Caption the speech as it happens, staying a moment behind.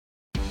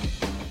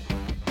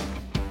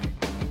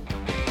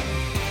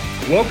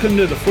Welcome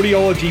to the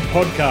Footyology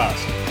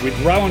Podcast with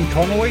Rowan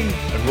Connolly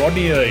and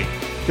Rodney E.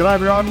 G'day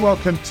everyone,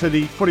 welcome to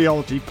the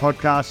Footyology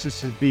Podcast.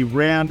 This is the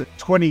round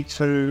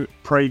 22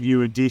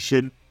 preview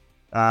edition.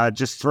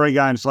 Just 3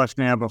 games left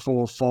now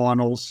before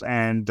finals,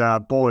 and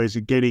boys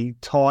are getting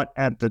tight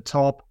at the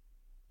top.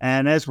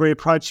 And as we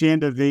approach the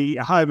end of the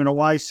home and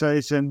away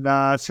season,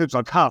 it seems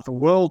like half the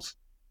world's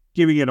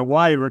giving it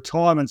away.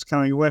 Retirement's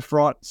coming left,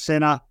 right,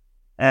 centre.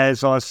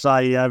 As I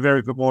say,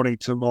 very good morning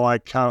to my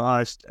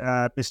co-host,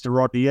 Mr.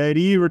 Rodney E. Are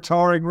you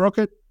retiring,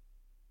 Rocket?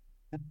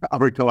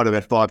 I've retired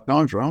about 5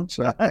 times, Ron,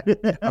 so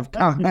I've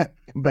come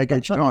back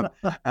each time.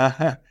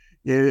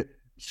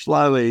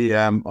 Slowly,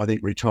 I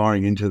think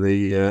retiring into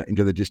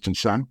the distant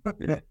sun.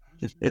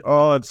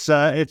 Oh, it's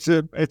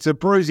a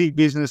bruising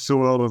business, the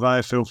world of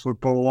AFL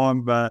football.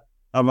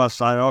 I must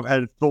say, I've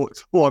had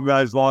thoughts along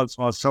those lines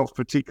myself,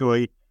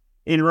 particularly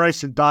in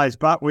recent days.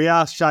 But we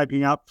are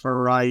shaping up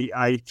for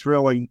a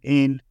thrilling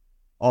end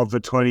of the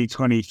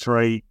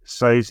 2023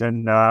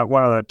 season.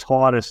 One of the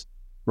tightest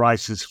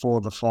races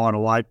for the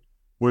final 8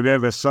 we've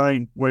ever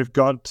seen. We've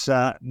got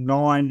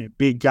 9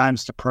 big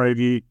games to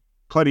preview,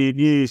 plenty of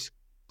news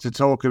to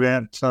talk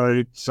about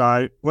too.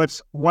 So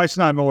let's waste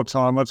no more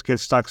time. Let's get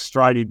stuck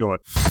straight into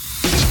it.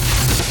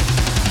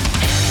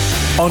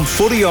 On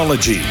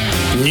Footyology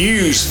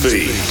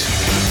Newsfeed.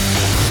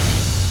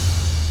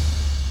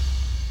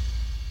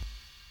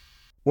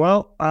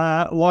 Well,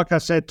 like I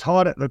said,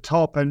 tight at the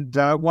top, and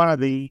one of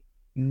the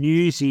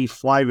newsy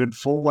flavoured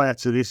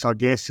fallouts of this, I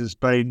guess, has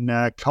been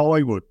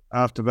Collingwood,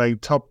 after being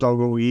top dog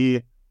all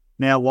year,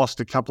 now lost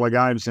a couple of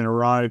games in a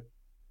row.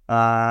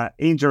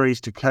 Injuries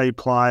to key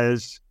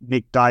players,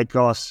 Nick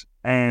Dacos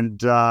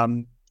and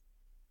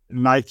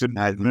Nathan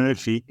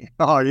Murphy.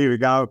 Oh, here we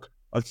go.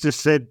 I just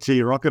said to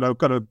you, Rocket, I've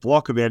got a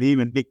block about him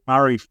and Nick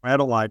Murray from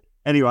Adelaide.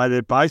 Anyway,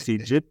 they're both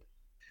injured.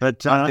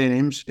 But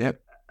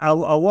Yep. A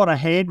lot of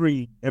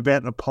hand-wringing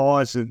about the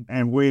Pies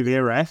and where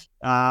they're at.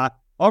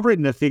 I've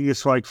written a thing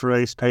this week for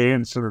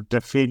ESPN sort of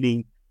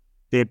defending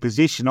their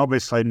position.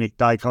 Obviously, Nick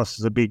Dacos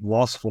is a big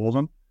loss for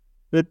them.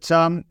 But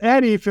how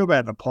do you feel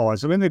about the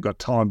Pies? I mean, they've got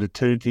time to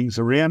turn things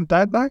around,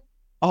 don't they?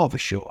 Oh, for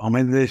sure. I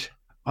mean, in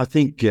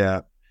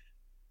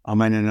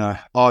an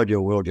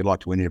ideal world, you'd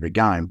like to win every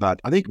game, but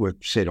I think we've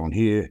said on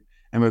here,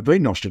 and we've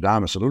been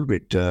Nostradamus a little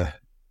bit.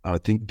 I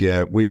think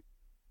we've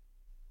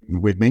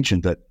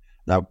mentioned that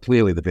they're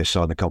clearly the best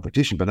side in the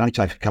competition, but it only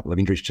takes a couple of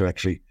injuries to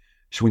actually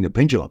swing the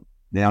pendulum.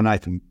 Now,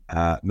 Nathan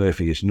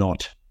Murphy is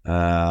not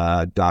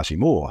Darcy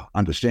Moore,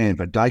 understand,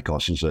 but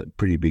Dacos is a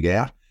pretty big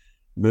out.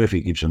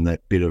 Murphy gives them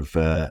that bit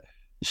of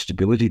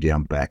stability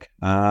down back.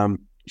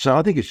 So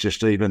I think it's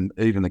just even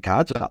the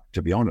cards up,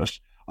 to be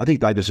honest. I think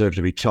they deserve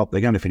to be top.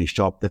 They're going to finish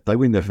top. If they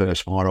win their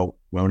first final,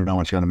 well, no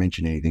one's going to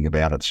mention anything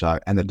about it. So,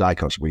 and the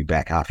Dacos will be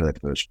back after that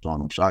first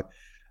final. So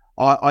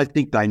I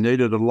think they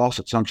needed a loss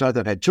at some stage.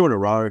 They've had 2 in a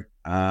row.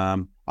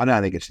 I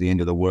don't think it's the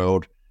end of the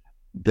world.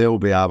 They'll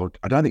be able.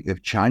 I don't think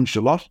they've changed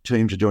a lot.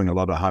 Teams are doing a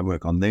lot of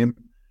homework on them.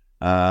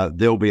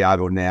 They'll be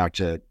able now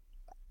to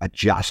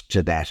adjust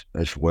to that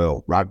as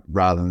well,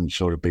 rather than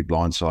sort of be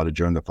blindsided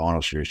during the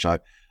final series. So,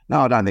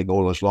 no, I don't think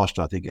all is lost.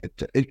 I think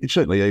it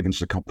certainly evens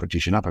the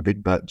competition up a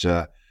bit, but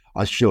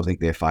I still think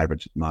they're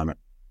favourites at the moment.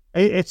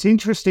 It's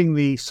interesting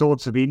the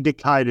sorts of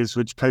indicators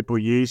which people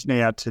use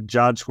now to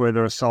judge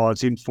whether a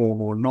side's in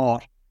form or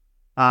not.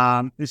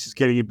 This is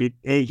getting a bit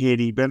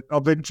egg-heady, but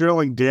I've been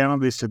drilling down on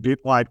this a bit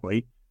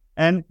lately,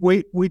 and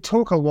we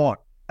talk a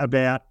lot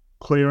about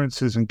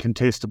clearances and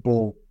contested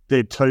ball.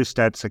 They're 2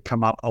 stats that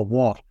come up a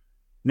lot.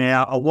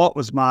 Now, a lot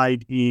was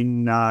made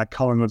in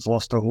Collingwood's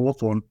loss to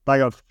Hawthorn. They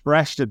got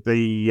thrashed at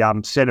the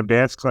centre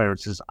bounce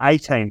clearances,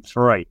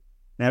 18-3.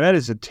 Now, that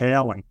is a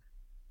toweling.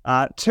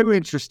 2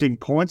 interesting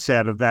points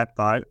out of that,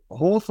 though.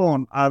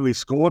 Hawthorn only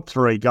scored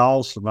 3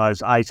 goals from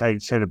those 18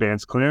 centre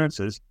bounce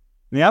clearances.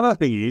 And the other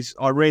thing is,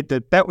 I read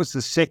that was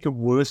the second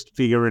worst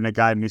figure in a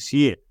game this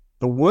year.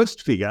 The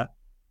worst figure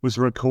was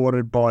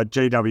recorded by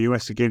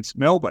GWS against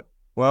Melbourne.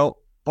 Well,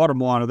 bottom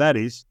line of that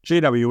is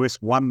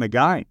GWS won the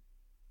game.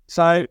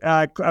 So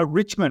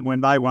Richmond,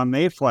 when they won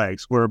their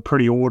flags, were a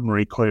pretty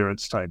ordinary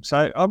clearance team.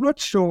 So I'm not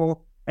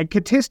sure. And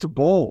contested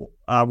ball,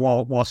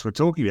 whilst we're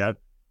talking about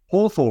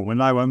Hawthorn, when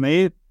they won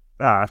their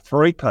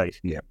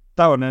three-peat,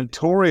 they were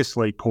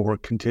notoriously poor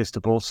at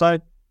contested ball. So,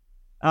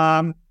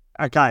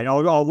 okay,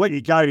 I'll let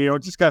you go here. I'll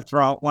just go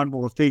throw out one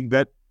more thing,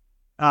 that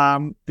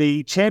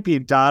the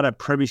Champion Data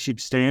Premiership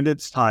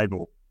Standards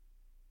table,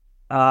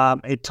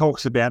 it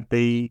talks about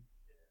the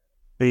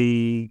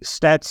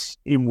stats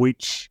in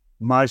which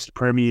most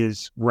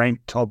premiers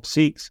ranked top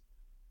 6.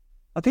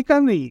 I think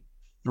only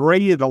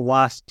 3 of the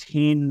last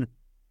 10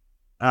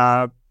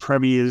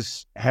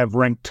 premiers have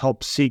ranked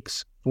top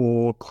 6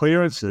 for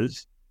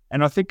clearances,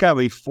 and I think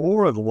only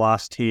 4 of the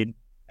last 10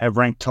 have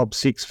ranked top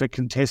 6 for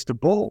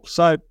contested ball.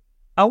 So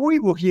are we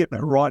looking at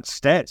the right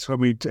stats when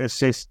we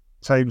assess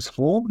teams'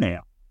 form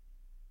now?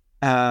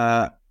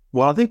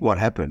 Well, I think what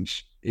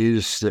happens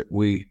is that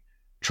we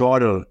try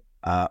to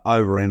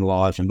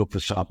overanalyze and look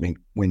for something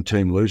when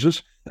team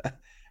loses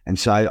and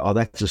say, oh,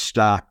 that's a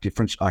stark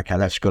difference. Okay,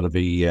 that's got to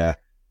be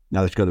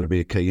Now, that's got to be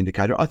a key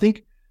indicator. I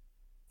think,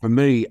 for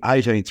me,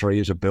 18-3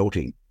 is a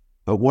belting.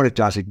 But what it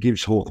does, it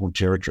gives Hawthorn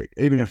territory.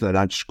 Even if they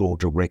don't score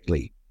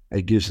directly,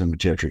 it gives them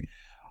territory.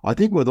 I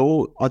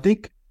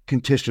think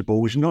contested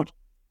ball is not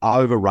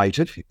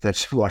overrated, if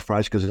that's the right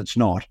phrase, because it's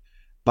not.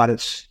 But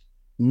it's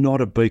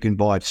not a beacon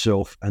by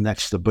itself, and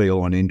that's the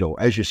be-all and end-all.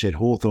 As you said,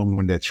 Hawthorn,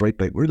 when they're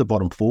three-peat, we're in the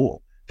bottom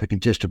 4 for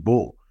contested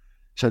ball.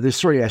 So there's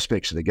 3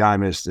 aspects of the game.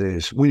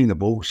 There's winning the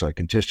ball, so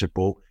contested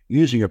ball,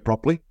 using it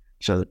properly,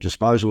 so that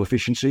disposal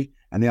efficiency,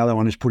 and the other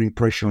one is putting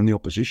pressure on the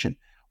opposition.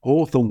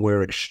 Hawthorn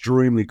were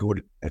extremely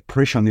good at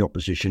pressure on the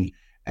opposition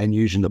and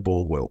using the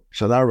ball well.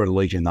 So they were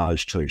elite in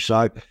those two.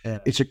 So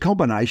It's a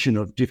combination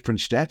of different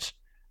stats.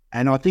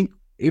 And I think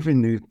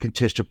even the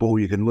contested ball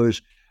you can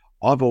lose,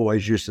 I've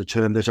always used the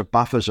term, there's a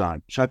buffer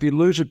zone. So if you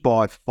lose it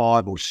by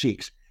 5 or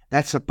 6,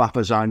 that's a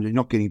buffer zone. You're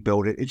not getting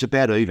belted. It's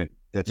about even.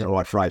 That's the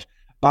right phrase.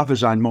 Buffer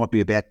zone might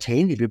be about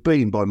 10. If you're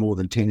beating by more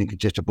than 10 in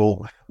contested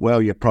ball, well,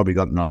 you've probably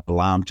got an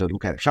alarm to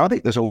look at. So I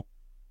think there's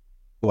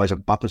always a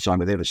buffer zone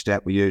with every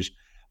stat we use.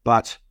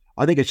 But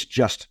I think it's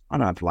just, I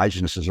don't know if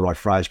laziness is the right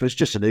phrase, but it's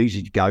just an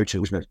easy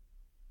go-to, isn't it?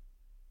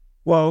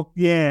 Well,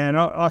 yeah, and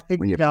I think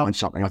when you find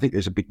something, I think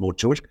there's a bit more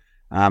to it.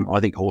 I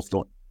think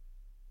Hawthorn.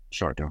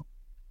 Sorry, Darryl.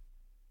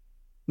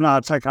 No,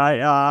 it's okay.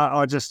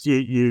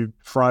 You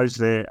froze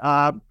there.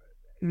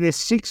 There's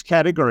 6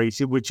 categories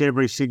in which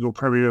every single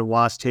Premier in the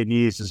last 10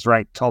 years is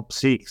ranked top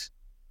 6.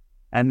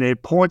 And they're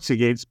points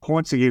against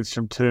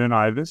from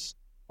turnovers,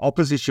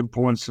 opposition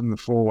points from the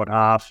forward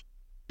half,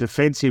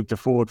 defensive to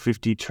forward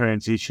 50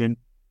 transition,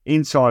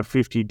 inside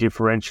 50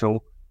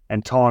 differential,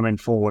 and time in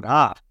forward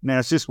half. Now,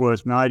 it's just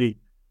worth noting,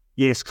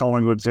 yes,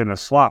 Collingwood's in a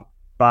slump,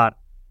 but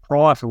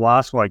prior to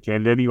last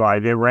weekend anyway,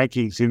 their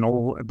rankings in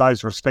all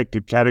those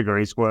respective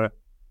categories were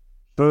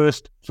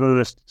first,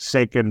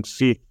 second,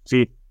 fifth,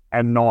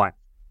 and ninth.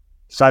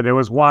 So there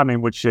was one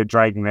in which they're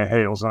dragging their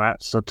heels, and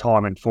that's the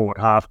time in forward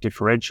half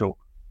differential.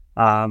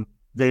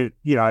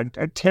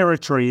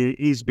 Territory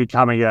is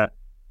becoming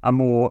a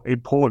more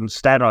important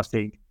stat, I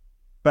think.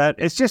 But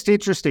it's just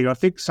interesting. I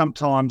think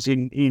sometimes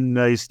in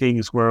these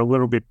things we're a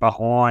little bit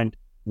behind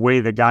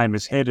where the game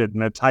is headed,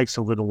 and it takes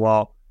a little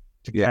while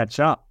to catch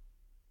up.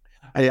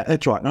 Yeah,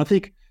 that's right. And I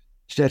think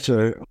stats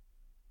are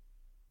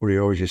what he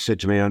always just said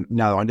to me,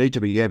 no, I need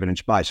to be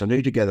evidence-based. I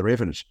need to gather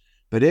evidence.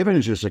 But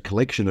evidence is a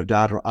collection of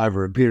data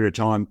over a period of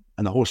time,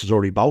 and the horse has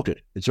already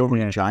bolted. It's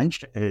already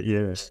changed.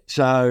 Yes.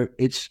 So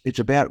it's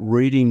about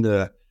reading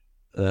the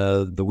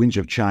winds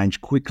of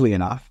change quickly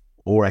enough,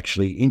 or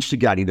actually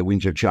instigating the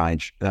winds of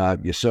change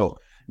yourself.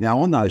 Now,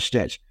 on those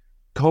stats,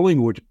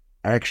 Collingwood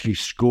are actually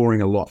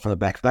scoring a lot from the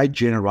back. They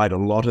generate a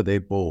lot of their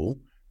ball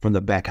from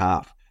the back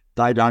half.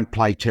 They don't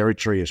play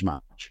territory as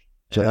much.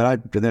 So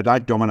they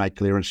don't dominate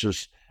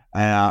clearances.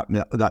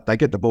 They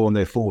get the ball in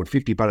their forward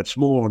 50, but it's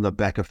more on the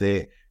back of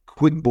their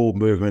quick ball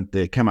movement,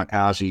 their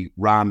kamikaze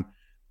run,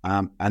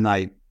 and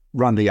they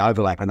run the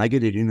overlap and they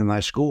get it in and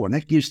they score. And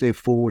that gives their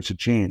forwards a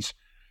chance.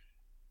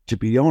 To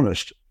be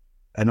honest,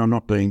 and I'm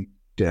not being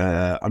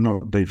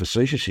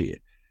facetious here,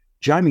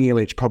 Jamie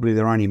Elliott's probably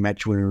their only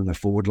match winner in the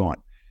forward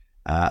line.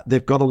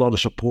 They've got a lot of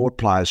support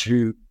players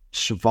who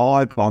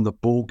survive on the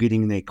ball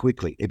getting there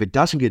quickly. If it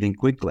doesn't get in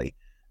quickly,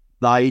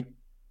 they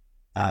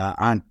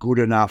aren't good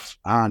enough,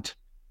 aren't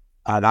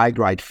an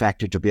A-grade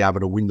factor to be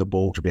able to win the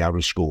ball, to be able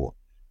to score.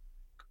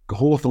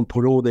 Hawthorn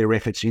put all their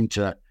efforts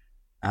into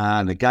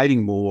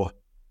negating more,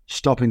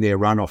 stopping their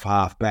run off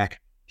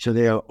half-back,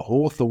 so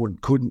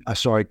Collingwood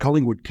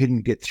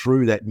couldn't get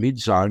through that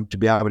mid-zone to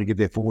be able to give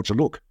their forwards a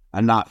look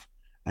enough.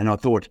 And I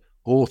thought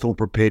Hawthorn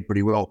prepared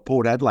pretty well.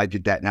 Port Adelaide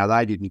did that. Now,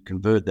 they didn't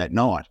convert that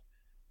night.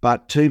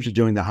 But teams are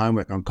doing the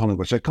homework on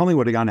Collingwood. So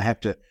Collingwood are going to have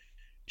to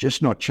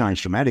just not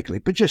change dramatically,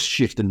 but just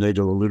shift the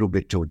needle a little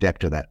bit to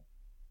adapt to that.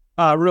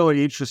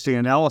 Really interesting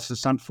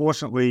analysis.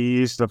 Unfortunately, you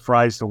used the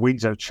phrase "the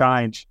winds of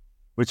change,"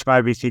 which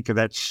made me think of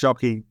that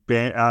shocking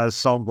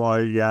song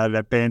by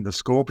that band, the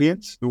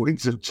Scorpions, "The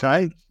Winds of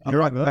Change." You're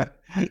right, mate.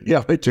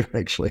 Yeah, I do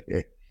actually.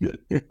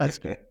 That's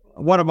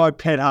one of my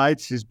pet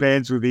hates is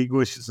bands with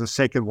English as a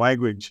second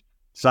language.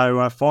 So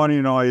Finey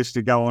and I used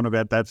to go on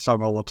about that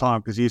song all the time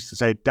because he used to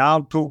say,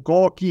 "Down to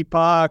Gorky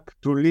Park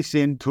to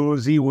listen to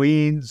the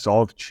winds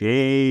of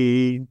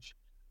change."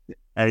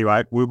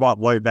 Anyway, we might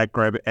leave that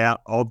grab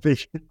out of the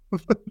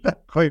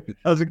that clip.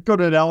 That was a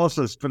good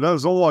analysis, but that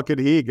was all I could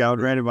hear going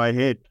around in my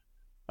head.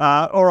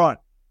 All right.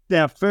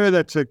 Now,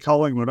 further to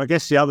Collingwood, I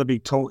guess the other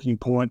big talking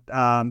point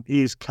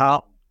is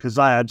Carlton, because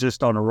they are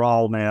just on a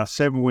roll now,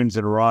 7 wins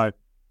in a row.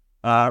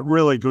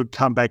 Really good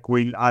comeback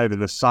win over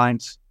the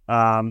Saints,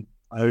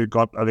 who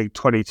got, I think,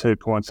 22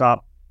 points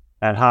up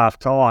at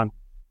half-time.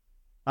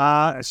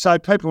 So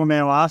people are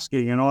now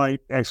asking, and I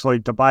actually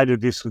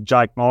debated this with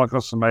Jake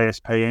Michaels from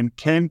ESPN,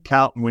 can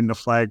Carlton win the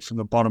flag from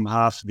the bottom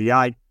half of the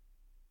 8?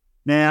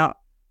 Now,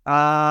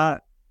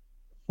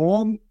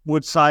 form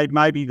would say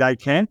maybe they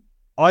can.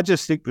 I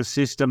just think the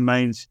system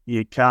means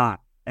you can't.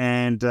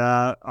 And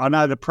I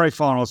know the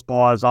pre-finals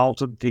buyers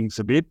altered things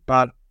a bit,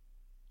 but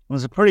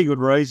there's a pretty good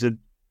reason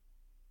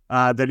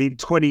that in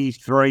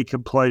 23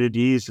 completed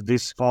years of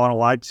this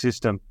final 8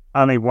 system,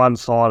 only one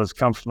side has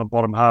come from the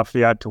bottom half of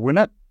the 8 to win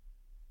it.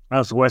 That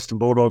was the Western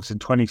Bulldogs in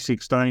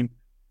 2016.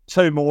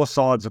 2 more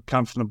sides have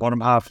come from the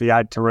bottom half of the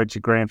 8 to reach a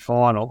grand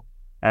final,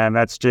 and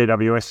that's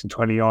GWS in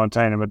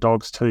 2019 and the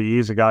Dogs 2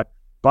 years ago,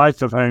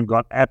 both of whom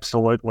got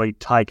absolutely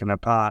taken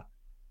apart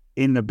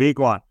in the big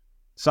one.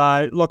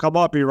 So, look, I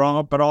might be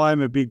wrong, but I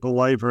am a big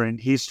believer in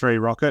history,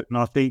 Rocket, and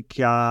I think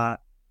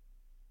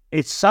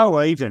it's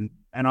so even,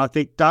 and I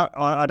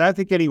don't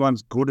think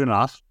anyone's good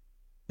enough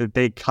that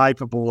they're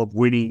capable of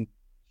winning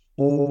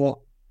 4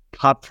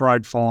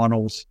 cutthroat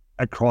finals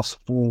across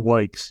 4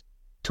 weeks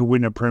to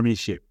win a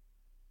premiership.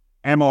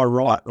 Am I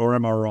right or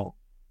am I wrong?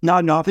 No,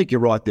 I think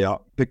you're right there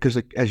because,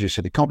 as you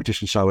said, the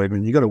competition's so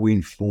even. You've got to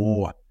win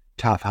 4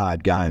 tough,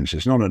 hard games.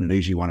 It's not an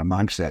easy one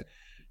amongst that.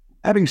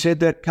 Having said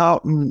that,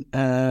 Carlton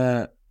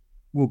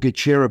will get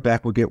Shearer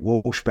back, will get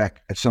Walsh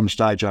back at some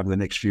stage over the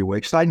next few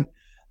weeks. They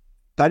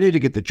need to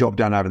get the job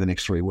done over the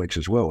next 3 weeks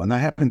as well, and they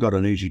haven't got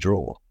an easy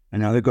draw.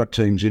 And now they've got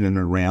teams in and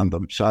around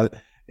them, so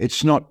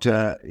it's not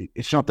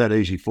that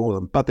easy for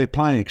them. But they're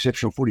playing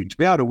exceptional footy. To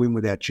be able to win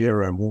without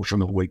Shearer and Walsh on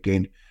the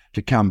weekend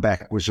to come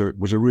back was a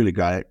really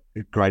great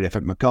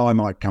effort. Mackay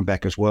might come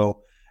back as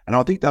well, and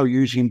I think they'll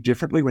use him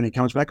differently when he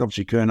comes back.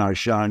 Obviously, Curnow's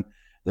shown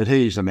that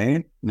he's the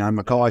man.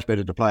 Mackay's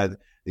better to play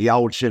the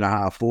old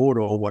centre-half forward,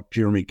 or what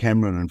Jeremy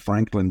Cameron and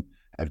Franklin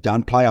have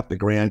done, play up the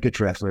ground, get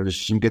your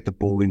athleticism, get the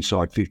ball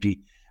inside 50,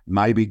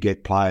 maybe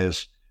get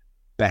players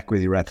back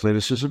with your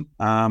athleticism.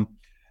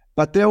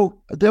 But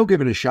they'll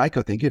give it a shake,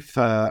 I think.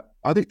 I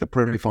think the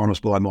pre-finals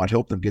bye might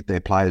help them get their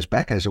players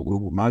back, as it will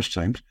with most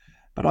teams.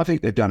 But I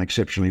think they've done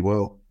exceptionally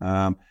well.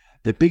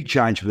 The big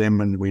change for them,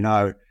 and we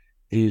know,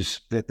 is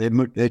that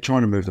they're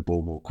trying to move the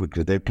ball more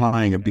quickly. They're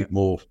playing a bit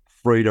more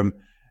freedom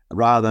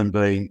rather than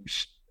being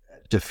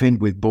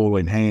defend with ball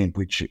in hand,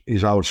 which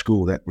is old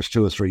school. That was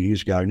 2 or 3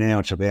 years ago. Now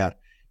it's about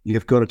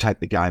you've got to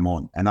take the game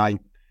on, and they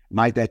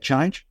made that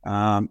change,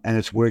 and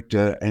it's worked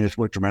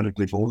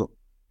dramatically for them.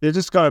 They've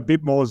just got a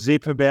bit more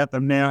zip about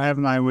them now,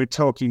 haven't they? We're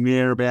talking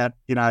there about,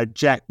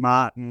 Jack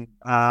Martin,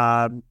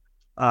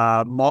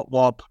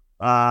 Motlop,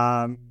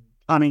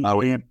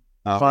 Cunningham,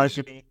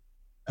 Fogarty.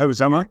 Who was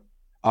that, mate?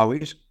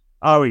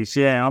 Owies,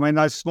 yeah. I mean,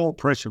 those small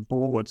pressure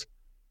forwards,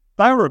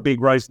 they were a big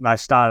reason they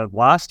started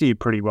last year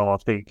pretty well, I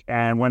think.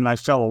 And when they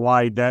fell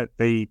away, that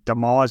the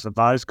demise of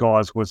those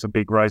guys was a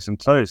big reason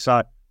too.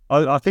 So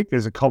I think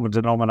there's a common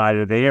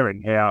denominator there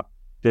in how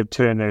they've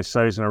turned their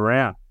season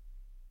around.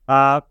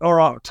 All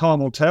right, time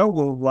will tell.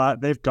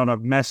 They've got a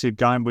massive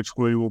game, which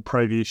we will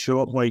preview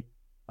shortly.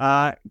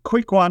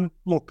 Quick one.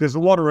 Look, there's a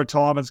lot of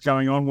retirements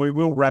going on. We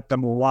will wrap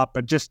them all up,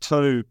 but just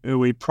 2 who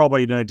we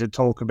probably need to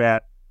talk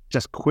about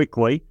just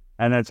quickly,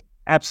 and it's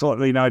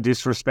absolutely no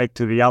disrespect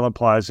to the other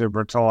players who've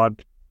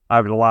retired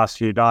over the last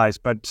few days,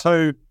 but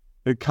 2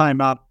 who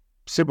came up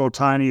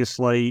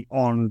simultaneously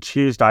on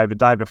Tuesday, the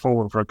day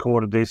before we've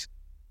recorded this,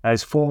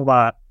 as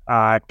former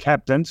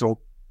captains, or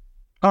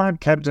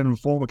current captain and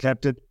former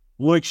captain,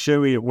 Luke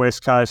Shuey at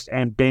West Coast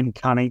and Ben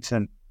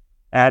Cunnington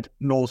at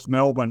North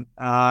Melbourne.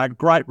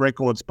 Great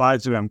records,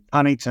 both of them.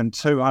 Cunnington,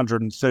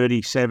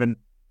 237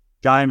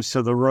 games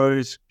to the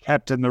Roos,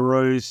 captain the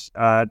Roos,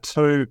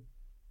 2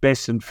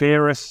 best and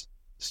fairest.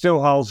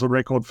 Still holds the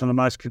record for the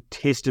most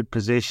contested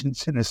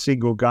possessions in a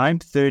single game,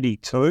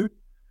 32.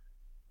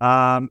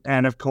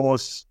 And, of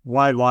course,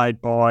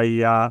 waylaid by,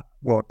 a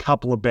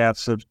couple of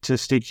bouts of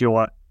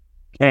testicular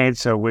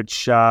cancer,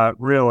 which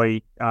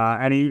really,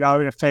 and he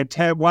a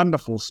fantastic,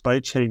 wonderful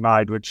speech he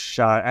made, which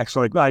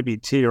actually made me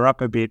tear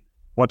up a bit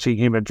watching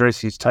him address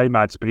his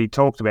teammates. But he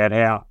talked about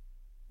how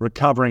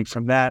recovering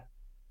from that,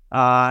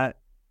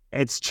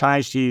 it's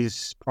changed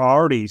his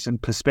priorities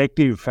and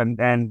perspective,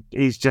 and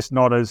he's just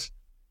not as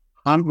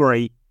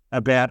hungry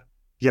about,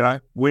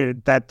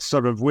 that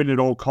sort of win at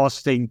all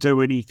costs thing, do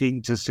anything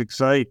to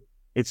succeed.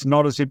 It's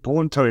not as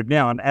important to him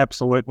now, and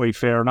absolutely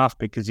fair enough,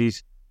 because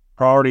his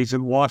priorities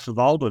in life have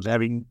altered,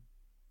 having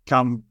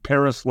come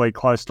perilously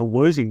close to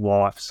losing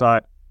life.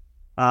 So,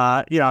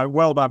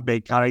 well done,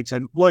 Ben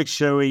Cunnington. Luke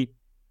Shuey,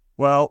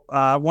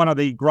 one of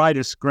the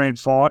greatest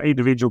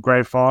individual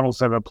grand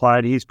finals ever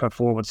played. His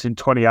performance in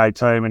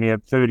 2018, when he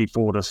had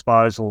 34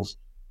 disposals,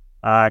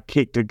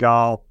 kicked a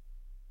goal,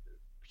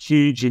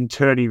 huge in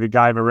turning the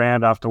game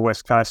around after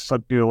West Coast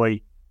slipped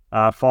nearly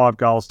 5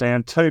 goals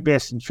down. 2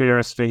 best and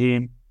fairest for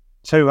him,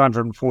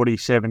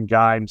 247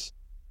 games.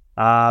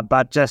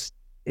 But just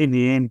in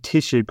the end,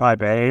 tissue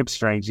paper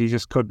hamstrings. He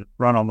just couldn't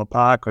run on the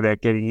park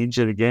without getting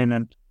injured again,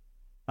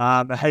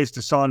 and he's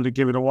decided to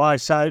give it away.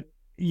 So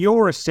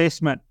your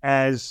assessment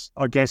as,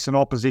 I guess, an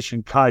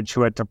opposition coach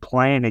who had to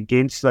plan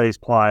against these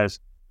players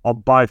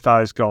on both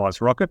those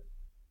guys, Rocket?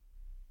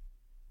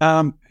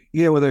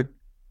 They're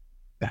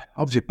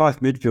obviously both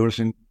midfielders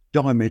and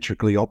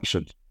diametrically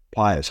opposite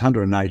players,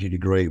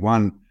 180-degree.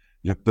 One,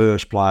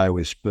 burst player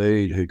with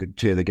speed who could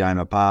tear the game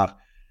apart,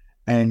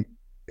 and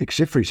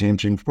except for his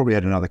hamstrings, probably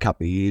had another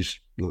couple of years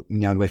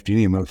left in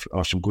him of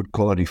some good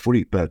quality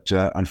footy, but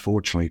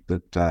unfortunately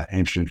that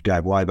hamstrings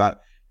gave way.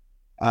 But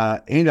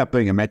ended up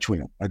being a match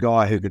winner, a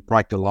guy who could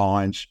break the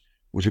lines,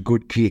 was a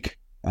good kick,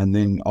 and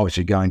then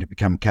obviously going to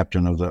become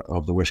captain of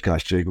the West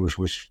Coast Eagles,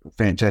 was a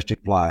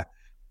fantastic player.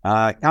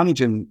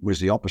 Cunnington was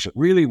the opposite,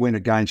 really went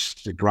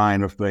against the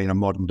grain of being a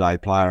modern day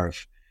player,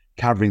 of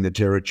covering the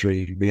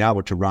territory, being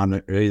able to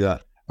run either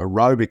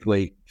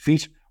aerobically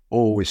fit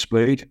or with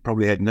speed,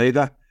 probably had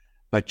neither,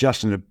 but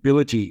just an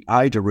ability,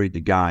 to read the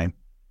game,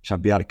 so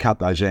be able to cut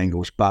those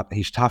angles, but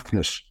his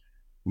toughness,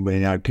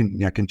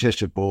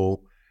 contested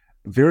ball,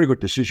 very good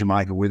decision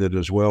maker with it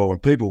as well.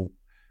 And people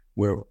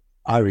were,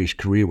 over his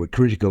career, were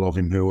critical of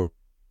him, who were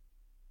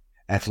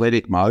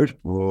athletic mode,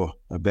 or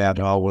about,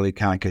 he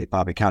can't keep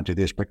up, he can't do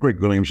this. But Greg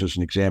Williams is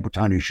an example,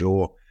 Tony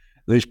Shaw,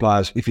 these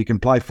players, if you can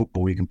play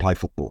football, you can play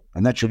football.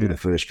 And that should be the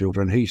first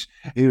filter. And he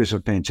was a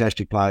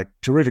fantastic player,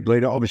 terrific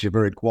leader, obviously a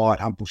very quiet,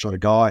 humble sort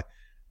of guy.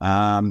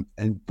 And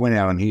went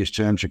out on his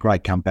terms, a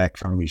great comeback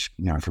from his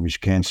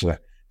cancer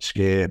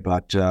scare.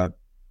 But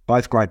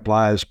both great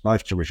players,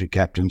 both terrific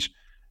captains,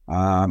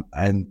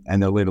 and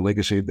they'll leave a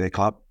legacy of their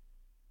club.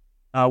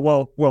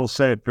 Well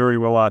said, very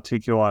well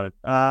articulated.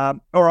 All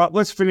right,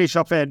 let's finish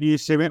off our new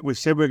segment. We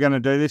said we're going to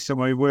do this, and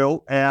we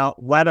will. Our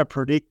ladder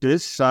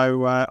predictors.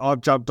 So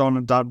I've jumped on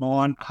and done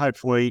mine.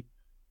 Hopefully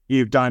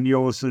you've done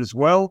yours as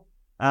well.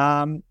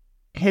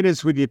 Hit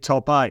us with your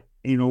top 8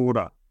 in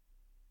order.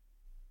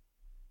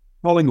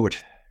 Collingwood,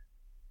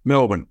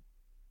 Melbourne,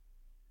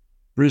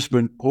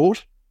 Brisbane,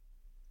 Port,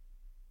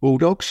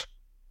 Bulldogs.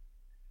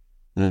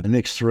 The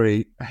next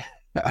 3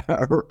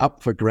 are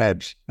up for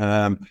grabs.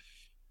 They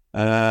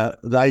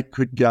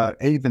could go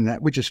even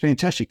that, which is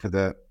fantastic for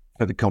the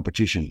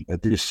competition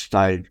at this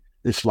stage,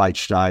 this late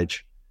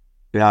stage,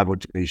 be able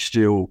to be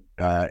still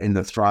in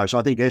the throes.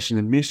 I think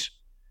Essendon miss.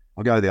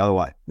 I'll go the other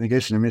way. I think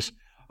Essendon miss.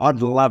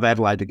 I'd love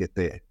Adelaide to get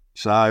there.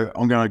 So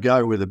I'm going to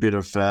go with a bit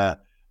of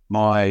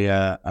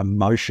my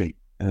emotion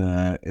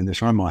in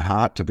this one, my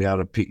heart, to be able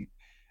to pick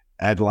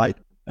Adelaide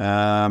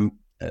to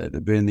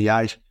be in the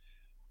 8.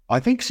 I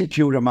think St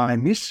Kilda may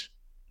miss.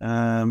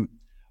 I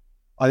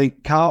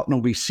think Carlton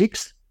will be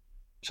 6th.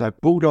 So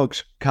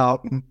Bulldogs,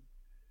 Carlton,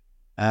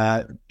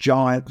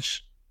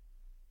 Giants,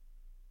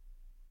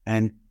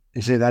 and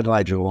is it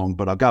Adelaide Geelong?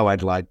 But I'll go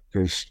Adelaide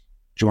because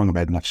Geelong have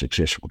had enough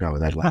success. We'll go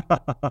with Adelaide.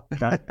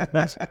 Okay.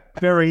 That's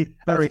very.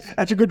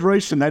 That's a good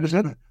reason, that,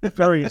 isn't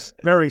it?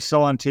 Very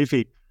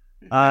scientific.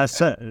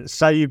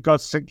 So you've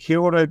got St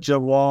Kilda,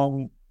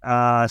 Geelong,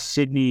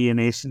 Sydney, and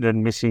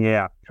Essendon missing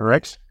out.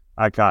 Correct?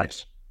 Okay.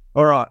 Yes.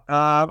 All right.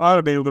 I'm going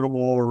to be a little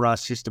more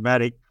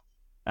systematic.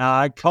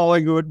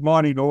 Collingwood,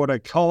 mine in order.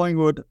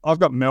 Collingwood, I've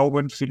got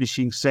Melbourne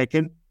finishing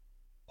 2nd,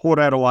 Port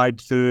Adelaide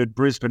 3rd,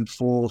 Brisbane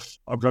 4th.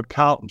 I've got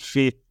Carlton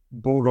 5th,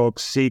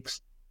 Bulldogs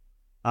 6th.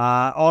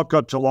 I've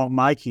got Geelong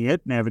making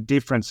it. Now, the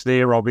difference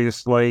there,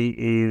 obviously,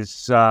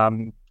 is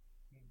I've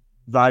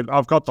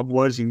got them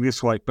losing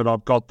this week, but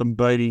I've got them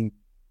beating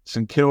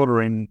St Kilda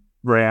in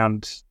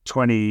round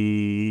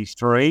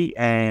 23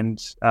 and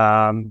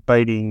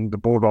beating the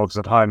Bulldogs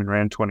at home in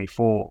round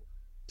 24.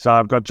 So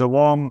I've got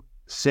Geelong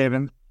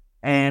 7th,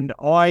 and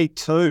I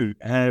too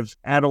have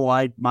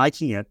Adelaide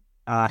making it.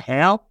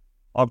 How?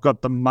 I've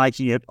got them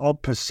making it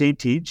odd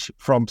percentage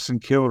from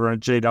St Kilda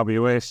and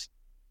GWS,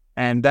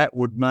 and that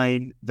would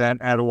mean that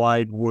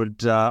Adelaide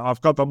would,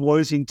 I've got them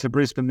losing to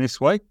Brisbane this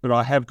week, but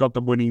I have got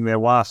them winning their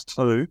last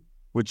 2,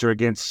 which are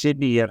against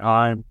Sydney at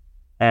home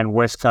and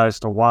West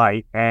Coast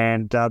away.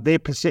 And their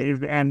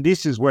percentage, and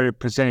this is where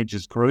percentage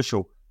is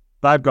crucial,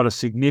 they've got a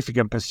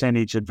significant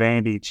percentage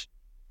advantage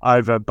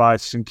over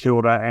both St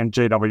Kilda and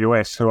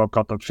GWS, who I've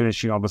got them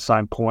finishing on the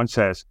same points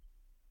as.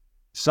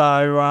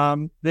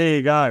 So there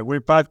you go.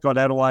 We've both got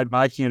Adelaide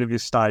making it at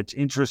this stage.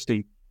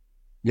 Interesting.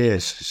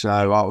 Yes.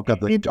 So I've got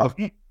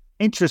the...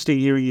 Interesting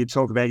hearing you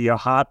talk about your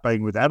heart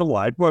being with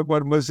Adelaide. What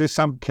was there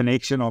some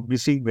connection I'm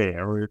missing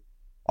there?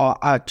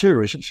 Or... 2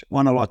 reasons.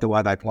 One, I like the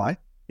way they play.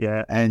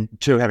 Yeah. And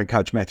 2, having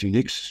coached Matthew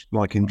Nicks,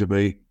 like him to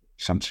be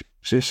some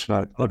success.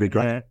 So that'd be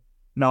great. Yeah.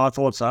 No, I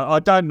thought so. I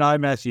don't know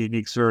Matthew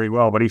Nicks very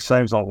well, but he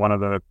seems like one of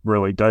the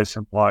really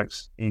decent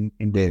blokes in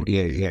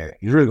Yeah.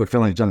 He's a really good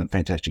fellow. He's done a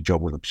fantastic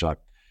job with them. So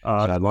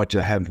I'd like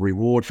to have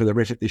reward for their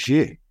effort this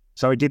year.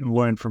 So he didn't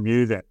learn from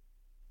you then?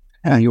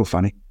 You're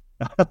funny.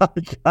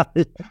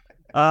 Okay.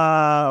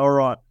 All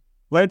right.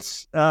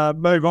 Let's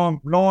move on.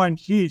 9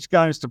 huge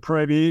games to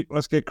preview.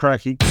 Let's get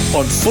cracking.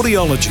 On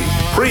Footyology,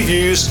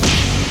 previews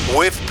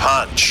with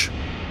Punch.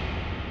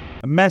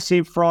 A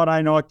massive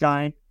Friday night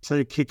game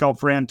to kick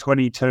off round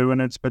 22,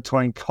 and it's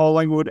between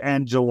Collingwood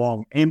and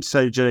Geelong.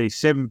 MCG,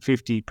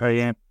 7:50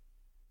 p.m.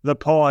 The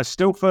Pies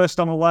still first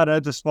on the ladder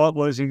despite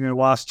losing their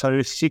last 2,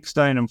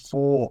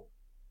 16-4.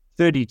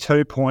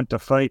 32-point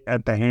defeat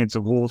at the hands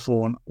of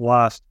Hawthorn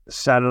last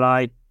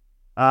Saturday.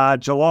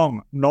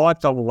 Geelong,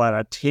 9th on the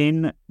ladder,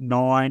 10,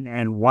 9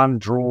 and 1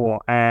 draw,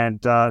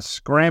 and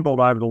scrambled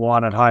over the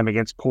line at home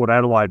against Port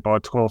Adelaide by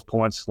 12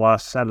 points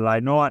last Saturday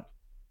night.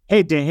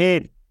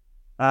 Head-to-head,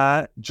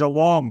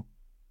 Geelong,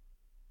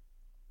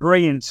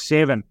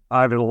 3-7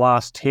 over the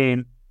last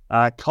 10.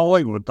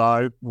 Collingwood,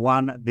 though,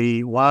 won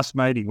the last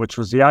meeting, which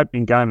was the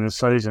opening game of the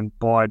season,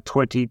 by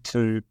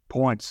 22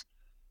 points.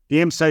 The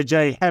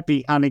MCG,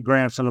 happy hunting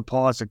ground for the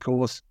Pies, of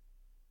course.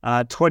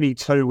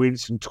 22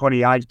 wins from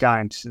 28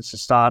 games since the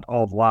start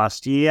of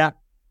last year.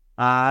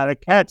 The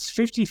Cats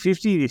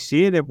 50-50 this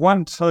year. They've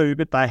won 2,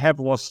 but they have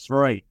lost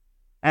 3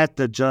 at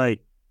the G.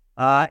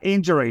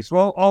 Injuries.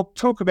 Well, I'll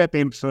talk about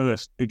them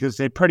first because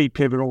they're pretty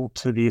pivotal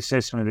to the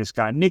assessment of this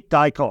game. Nick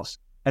Dacos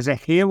has a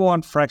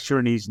hairline fracture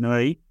in his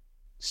knee.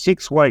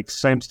 6 weeks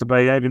seems to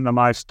be even the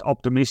most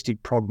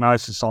optimistic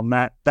prognosis on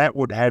that. That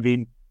would have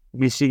him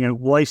missing at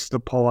least the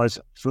Pies'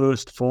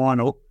 first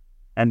final,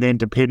 and then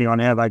depending on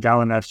how they go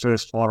in that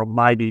first final,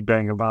 maybe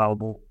being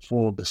available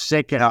for the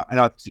second.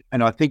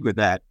 And I think with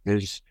that,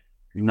 there's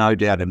no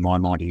doubt in my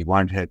mind he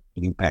won't have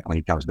an impact when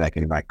he comes back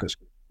anyway, because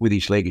with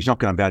his leg, he's not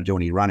going to be able to do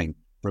any running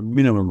for a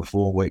minimum of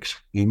 4 weeks.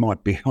 He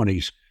might be on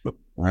his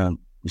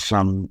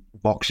some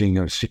boxing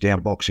or sit-down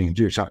boxing and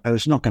do so.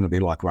 It's not going to be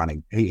like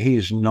running. He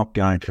is not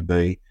going to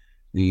be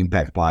the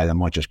impact player. They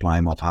might just play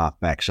him off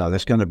half-back. So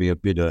there's going to be a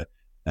bit of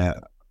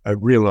a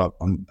real,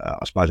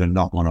 I suppose, a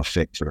knock-on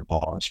effect for the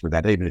Pies for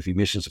that. Even if he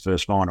misses the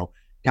first final,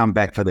 come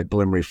back for the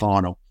preliminary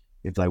final,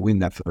 if they win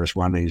that first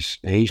one, he's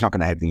not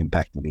going to have the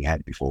impact that he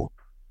had before.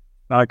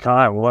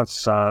 Okay, well,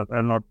 that's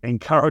not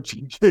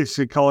encouraging news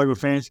to Collingwood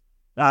fans.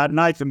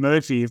 Nathan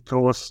Murphy, of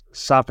course,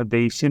 suffered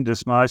the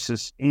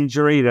syndesmosis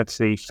injury. That's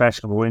the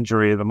fashionable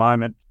injury at the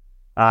moment.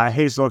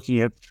 He's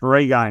looking at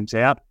 3 games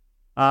out.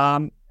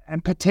 And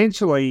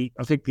potentially,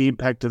 I think the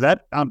impact of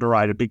that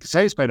underrated because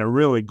he's been a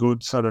really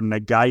good sort of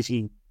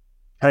negating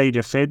key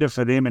defender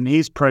for them, and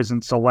his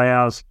presence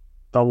allows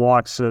the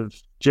likes of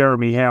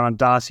Jeremy Howe and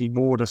Darcy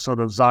Moore to sort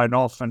of zone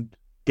off and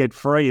get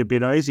free a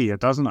bit easier,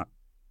 doesn't it?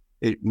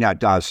 It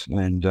does.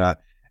 And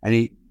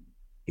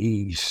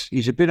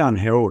he's a bit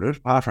unheralded,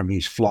 apart from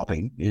his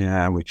flopping,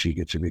 which he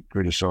gets a bit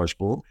criticised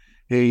for.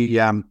 He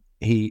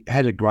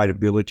had a great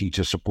ability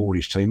to support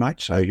his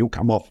teammates, so he'll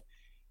come off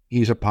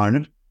his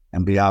opponent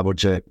and be able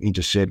to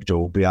intercept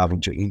or be able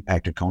to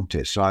impact a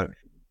contest. So,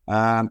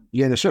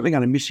 they're certainly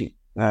going to miss him.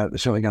 They're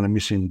certainly going to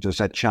miss him. Does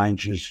that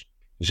change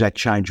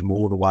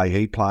more the way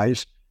he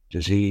plays?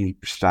 Does he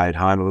stay at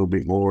home a little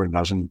bit more and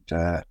doesn't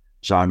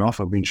zone off?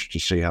 I'm interested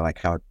to see how they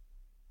cope.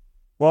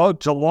 Well,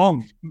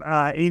 Geelong,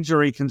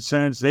 injury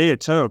concerns there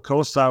too. Of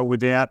course, they were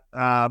without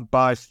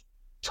both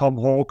Tom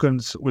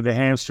Hawkins with a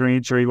hamstring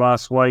injury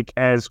last week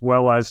as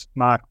well as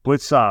Mark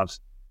Blitzarves.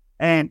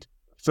 And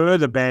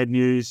further bad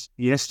news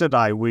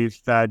yesterday with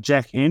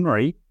Jack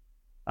Henry,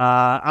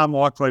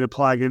 unlikely to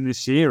play again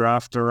this year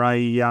after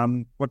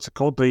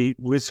the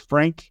Liz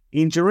Frank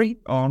injury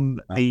on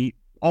the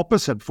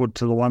opposite foot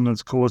to the one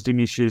that's caused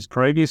him issues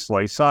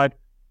previously. So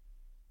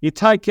you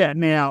take that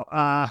now.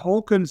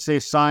 Hawkins, they're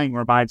saying,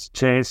 remains a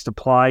chance to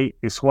play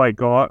this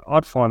week.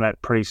 I'd find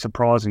that pretty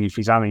surprising if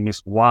he's only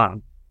missed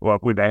one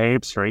with a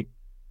hamstring.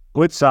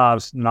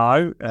 Blitzarves,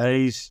 no,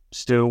 he's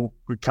still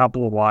a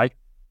couple away.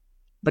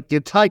 But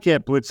you take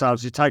out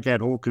Blitzarves, you take out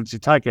Hawkins, you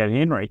take out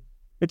Henry,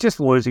 they're just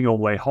losing all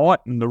their height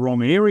in the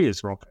wrong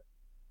areas, Rocket.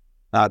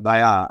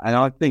 They are. And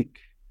I think,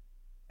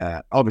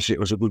 obviously, it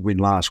was a good win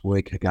last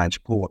week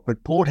against Port,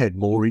 but Port had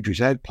more injuries.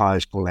 They had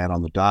players pull out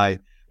on the day.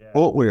 Yeah.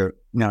 Port were,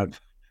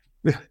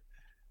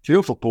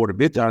 feel for Port a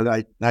bit,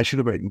 though. They should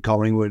have beaten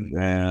Collingwood.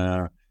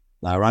 They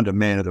were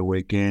undermanned at the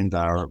weekend. They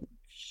were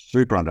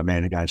super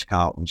undermanned against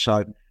Carlton.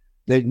 So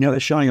they're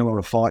showing a lot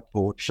of fight,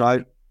 Port.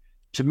 So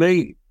to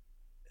me,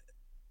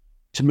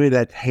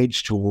 that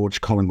heads towards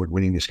Collingwood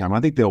winning this game. I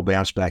think they'll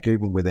bounce back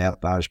even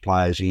without those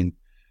players in.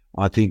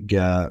 I think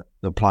the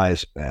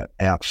players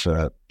out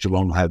for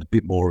Geelong will have a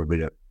bit more of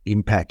an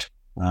impact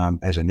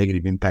as a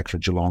negative impact for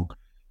Geelong.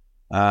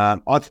 I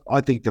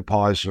think the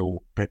Pies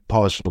will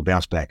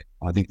bounce back.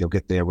 I think they'll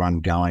get their run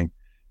going.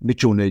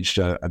 Mitchell needs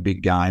a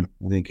big game.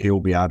 I think he'll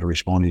be able to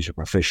respond. He's a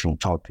professional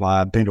type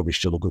player. Ben will be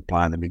still a good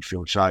player in the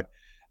midfield. So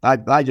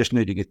they just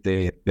need to get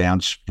their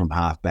bounce from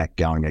half-back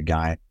going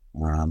again.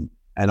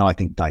 And I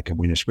think they can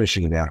win,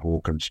 especially without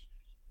Hawkins.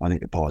 I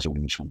think the Pies will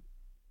win this one.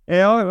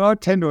 Yeah, I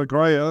tend to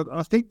agree.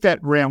 I think that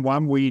round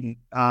one win,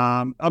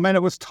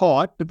 it was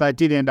tight, but they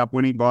did end up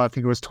winning by, I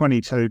think it was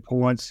 22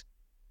 points.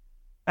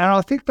 And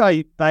I think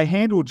they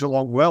handled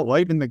Geelong well.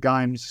 Even the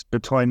games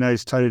between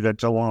these two that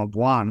Geelong have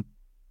won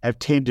have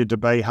tended to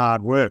be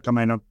hard work.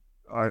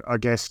 I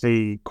guess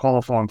the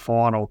qualifying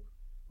final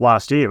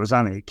last year was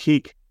only a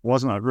kick,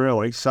 wasn't it,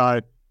 really?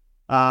 So,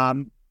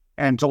 and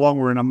Geelong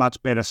were in a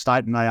much better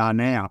state than they are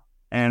now.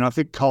 And I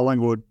think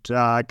Collingwood,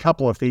 a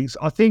couple of things.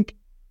 I think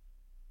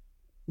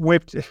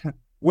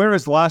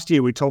whereas last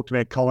year we talked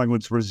about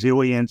Collingwood's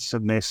resilience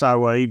and they're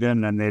so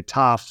even and they're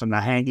tough and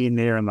they hang in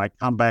there and they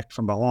come back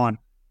from behind.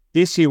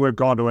 This year we've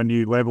gone to a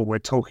new level. We're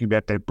talking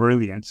about their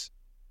brilliance.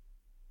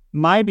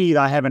 Maybe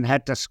they haven't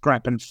had to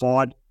scrap and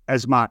fight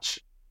as much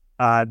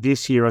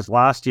this year as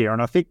last year.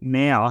 And I think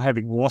now,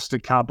 having lost a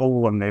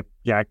couple and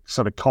they're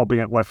sort of cobbing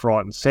it left,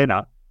 right and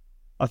centre,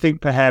 I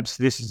think perhaps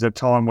this is a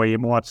time where you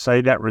might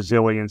see that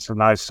resilience and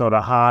those sort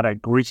of harder,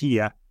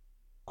 grittier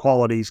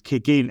qualities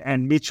kick in.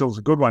 And Mitchell's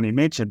a good one you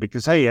mentioned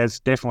because he has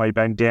definitely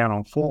been down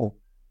on form.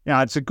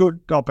 It's a good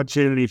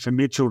opportunity for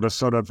Mitchell to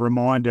sort of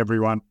remind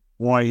everyone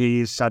why he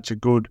is such a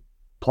good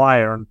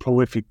player and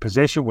prolific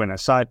possession winner.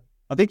 So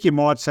I think you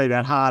might see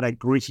that harder,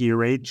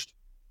 grittier edged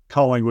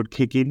Collingwood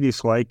kick in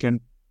this week. And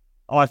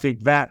I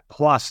think that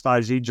plus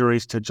those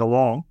injuries to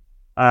Geelong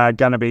are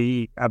going to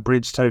be a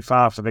bridge too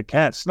far for the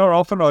Cats. Not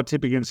often I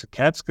tip against the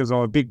Cats because I'm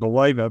a big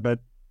believer, but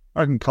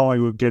I reckon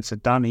Collingwood gets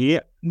it done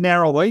here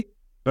narrowly.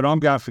 But I'm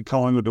going for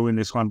Collingwood to win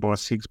this one by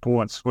 6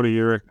 points. What do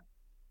you reckon?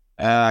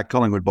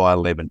 Collingwood by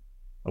 11.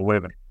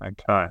 11,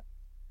 okay.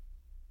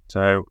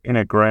 So in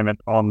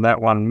agreement on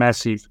that one,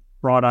 massive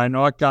Friday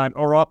night game.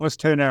 All right, let's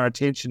turn our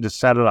attention to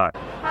Saturday.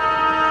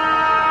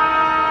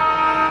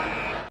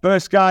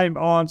 First game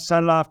on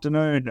Saturday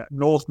afternoon,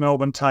 North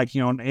Melbourne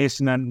taking on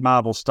Essendon,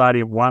 Marvel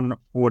Stadium,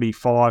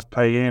 1:45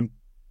 p.m.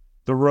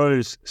 The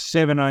Roos,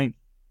 17th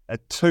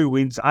at 2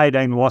 wins,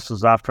 18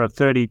 losses after a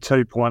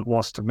 32-point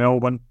loss to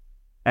Melbourne.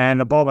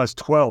 And the Bombers,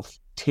 12th,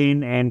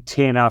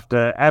 10-10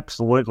 after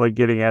absolutely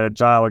getting out of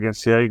jail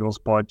against the Eagles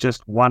by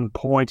just 1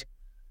 point.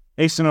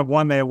 Essendon have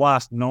won their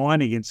last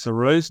 9 against the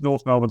Roos.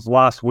 North Melbourne's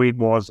last win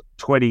was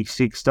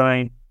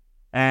 2016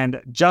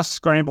 and just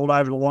scrambled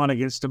over the line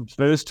against them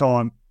first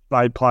time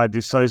they played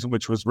this season,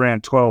 which was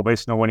round 12.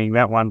 Essendon winning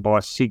that one by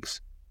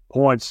 6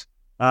 points.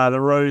 The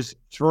Roos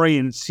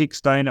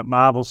 3-16 at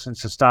Marvel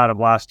since the start of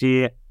last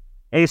year.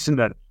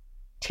 Essendon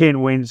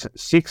 10 wins,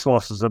 6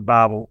 losses at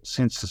Marvel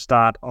since the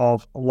start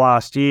of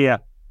last year.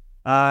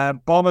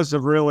 Bombers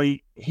have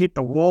really hit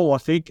the wall, I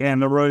think,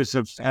 and the Roos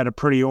have had a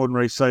pretty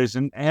ordinary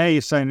season. How are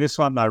you seeing this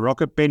one, though,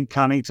 Rocket? Ben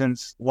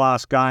Cunnington's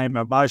last game,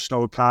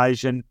 emotional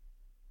occasion.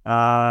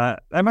 There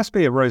must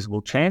be a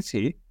reasonable chance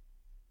here.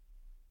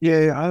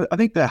 Yeah, I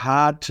think they're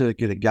hard to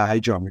get a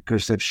gauge on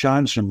because they've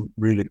shown some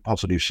really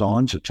positive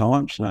signs at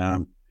times.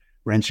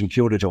 Ransom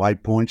killed it to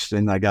 8 points,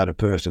 then they go to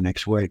Perth the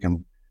next week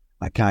and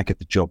they can't get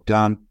the job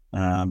done.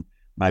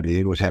 Maybe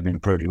it was having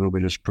improved a little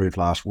bit as proof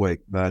last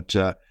week, but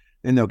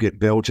then they'll get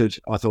belted.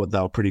 I thought they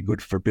were pretty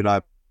good for a bit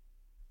over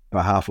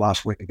half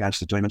last week against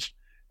the Demons,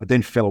 but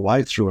then fell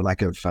away through a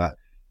lack of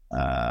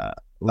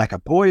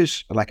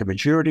poise, a lack of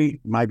maturity,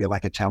 maybe a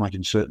lack of talent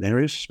in certain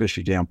areas,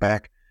 especially down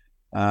back.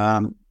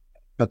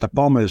 But the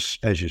Bombers,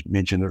 as you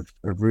mentioned, have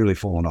really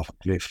fallen off a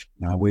cliff.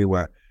 We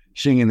were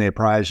singing their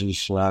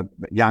praises,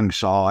 young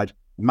side.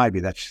 Maybe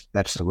that's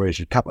the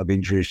reason. A couple of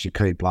injuries to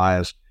key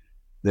players.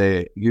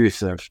 Their youth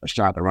have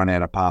started to run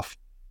out of puff.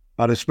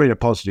 But it's been a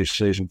positive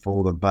season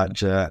for them.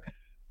 But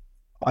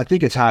I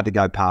think it's hard to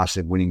go past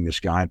them winning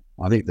this game.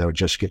 I think they'll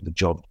just get the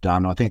job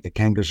done. I think the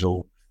Kangas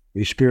will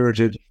be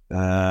spirited.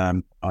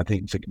 I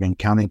think for Ben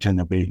Cunnington,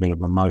 there'll be a bit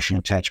of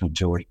emotional attachment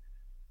to it.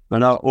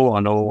 But all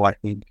in all, I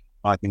think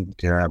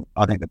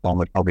the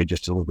Bombers probably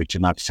just a little bit too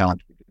much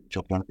talent to get the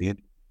job done at the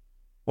end.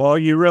 Well,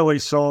 you really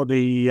saw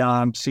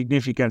the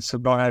significance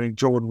of not having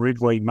Jordan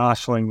Ridley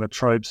marshalling the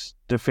troops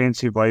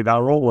defensively. They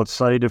were all at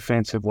sea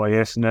defensively,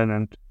 Essendon,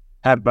 and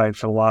have been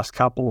for the last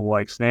couple of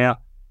weeks now.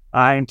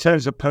 In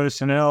terms of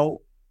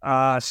personnel,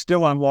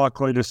 still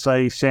unlikely to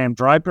see Sam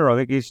Draper. I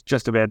think he's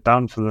just about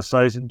done for the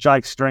season.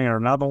 Jake Stringer,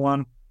 another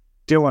one.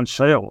 Dylan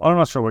Shield. I'm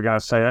not sure we're going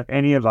to see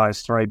any of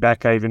those three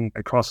back even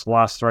across the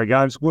last 3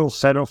 games. Will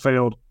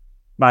Setterfield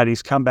made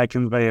his comeback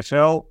in the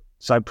VFL,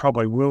 so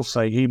probably we'll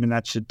see him, and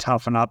that should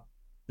toughen up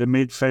the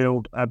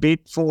midfield a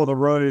bit for the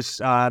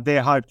Roos.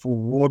 They're hopeful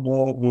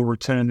Wardlaw will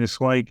return this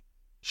week.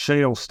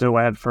 Shield still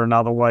out for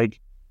another week,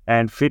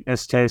 and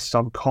fitness tests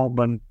on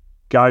Coleman,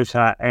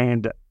 Gota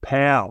and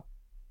Powell.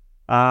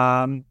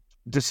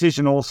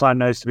 Decision also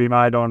needs to be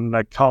made on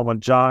Coleman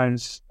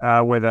Jones,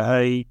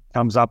 whether he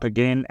comes up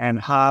again, and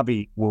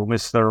Harvey will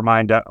miss the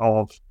remainder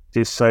of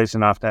this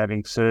season after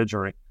having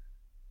surgery.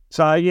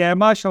 So, yeah,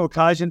 emotional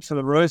occasion for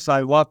the Roos.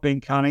 They love Ben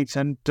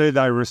Cunnington. Do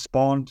they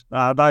respond?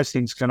 Those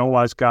things can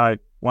always go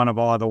one of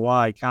either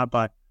way, can't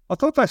they? I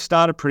thought they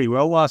started pretty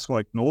well last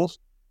week, North.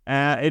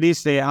 It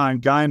is their home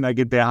game. They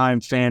get their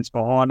home fans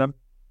behind them.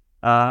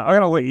 I'm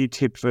going to let you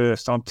tip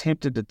first. I'm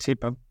tempted to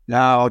tip them. No,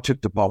 I'll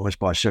tip the Bombers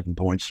by 7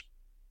 points.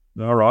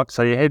 All right,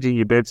 so you're hedging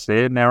your bets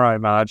there, narrow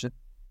margin.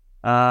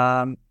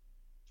 All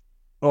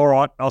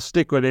right, I'll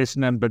stick with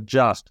Essendon, but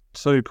just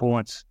 2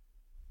 points.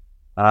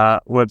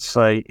 Let's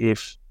see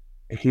if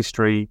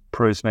history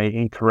proves me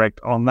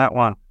incorrect on that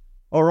one.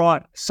 All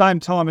right, same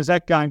time as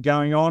that game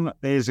going on,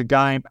 there's a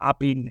game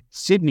up in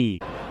Sydney.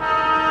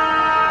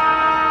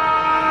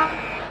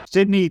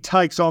 Sydney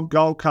takes on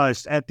Gold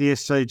Coast at the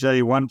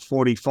SCG,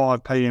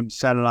 1:45 p.m.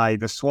 Saturday.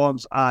 The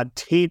Swans are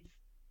 10th,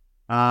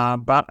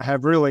 but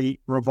have really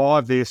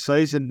revived their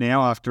season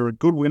now after a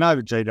good win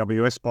over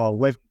GWS by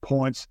 11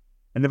 points.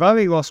 And they've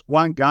only lost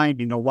 1 game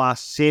in the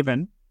last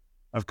 7.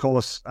 Of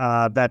course,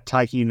 that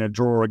taking a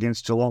draw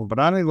against Geelong, but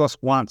only lost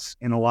once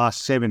in the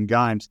last 7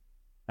 games.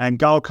 And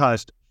Gold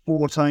Coast,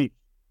 14th,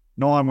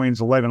 9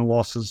 wins, 11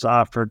 losses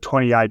after a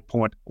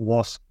 28-point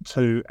loss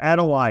to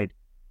Adelaide.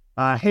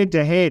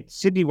 Head-to-head,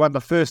 Sydney won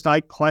the first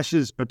 8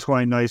 clashes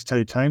between these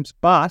two teams,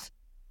 but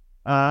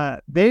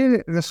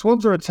the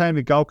Swans are a team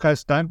the Gold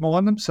Coast don't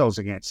mind themselves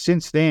against.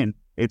 Since then,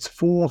 it's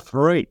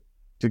 4-3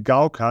 to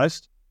Gold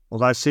Coast,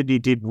 although Sydney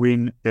did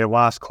win their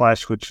last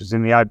clash, which was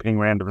in the opening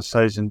round of the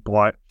season,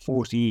 by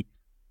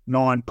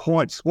 49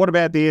 points. What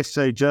about the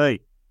SCG?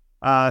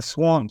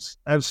 Swans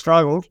have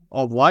struggled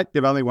of late.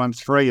 They've only won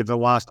 3 of the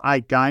last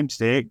 8 games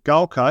there.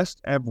 Gold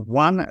Coast have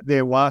won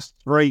their last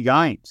 3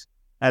 games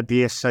at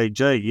the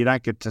SCG. You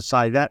don't get to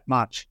say that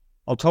much.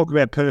 I'll talk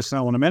about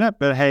personnel in a minute,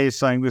 but how are you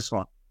seeing this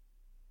one?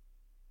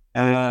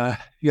 Yeah,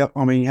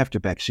 I mean, you have to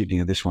back Sydney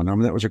in this one. I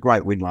mean, that was a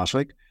great win last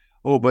week,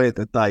 albeit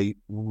that they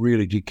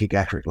really did kick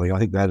accurately. I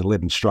think they had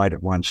 11 straight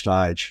at one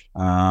stage,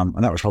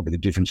 and that was probably the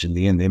difference in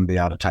the end, them being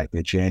able to take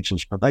their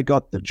chances. But they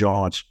got the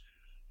Giants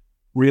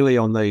really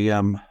on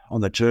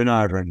the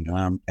turnover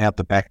and out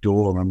the back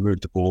door and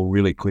moved the ball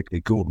really quickly.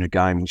 Gordon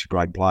again was a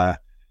great player.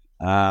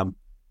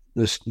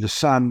 The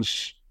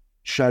Suns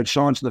showed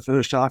signs in the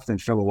first half, then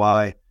fell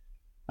away.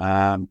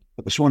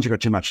 But the Swans have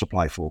got too much to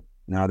play for.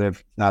 Now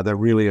they're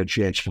really a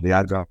chance for the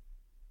over.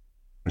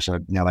 So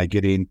now they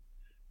get in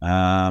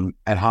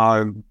at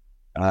home.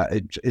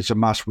 It's a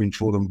must win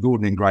for them.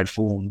 Gordon in great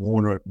form.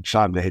 Warner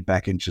starting to head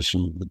back into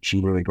some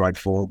really great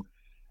form.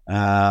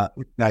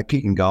 They're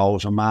kicking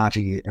goals.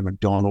 Amati and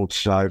McDonald.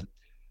 So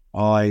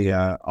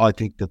I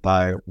think that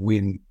they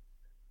win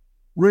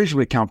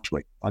reasonably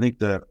comfortably. I think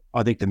the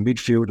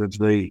midfield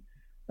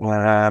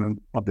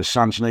of the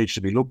Suns needs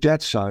to be looked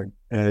at. So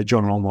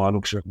John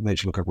Longmire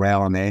needs to look at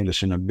Rowland,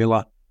 Anderson, and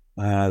Miller.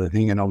 The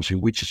thing, and obviously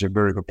Witch is a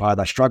very good player.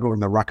 They struggle in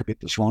the ruck a bit,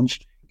 the Swans.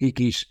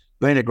 Hickey's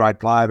been a great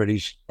player, but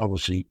he's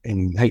obviously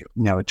in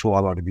a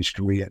twilight of his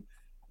career.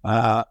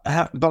 But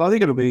I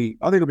think it'll be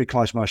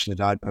close most of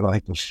the day. But I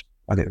think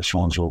the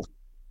Swans will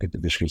get the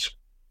biscuits.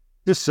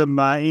 Just some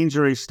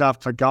injury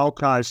stuff for Gold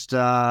Coast.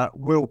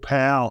 Will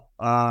Powell,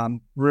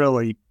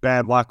 really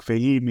bad luck for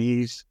him.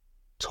 He's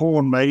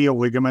torn medial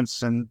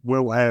ligaments and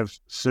will have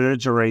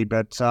surgery,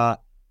 but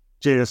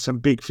there's some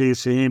big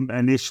fears for him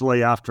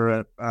initially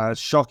after a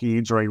shocking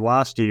injury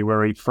last year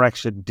where he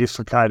fractured and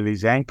dislocated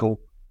his ankle.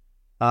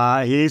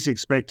 He is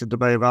expected to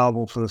be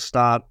available for the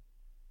start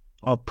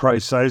of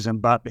pre-season,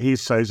 but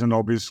his season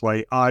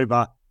obviously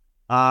over.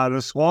 The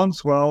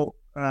Swans,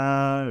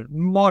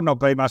 might not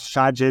be much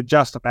change there.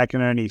 Justin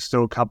McInerney's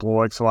still a couple of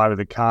weeks away with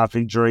a calf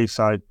injury,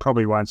 so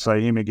probably won't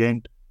see him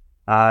again.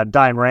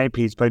 Dane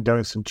Rampy's been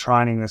doing some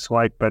training this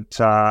week, but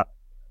John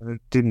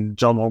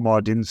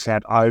Longmire didn't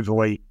sound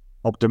overly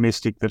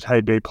optimistic that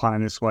he'd be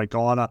playing this week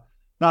either.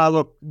 No,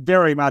 look,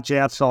 very much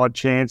outside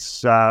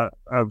chance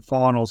of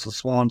finals, the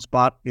Swans,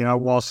 but,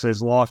 whilst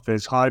there's life,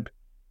 there's hope.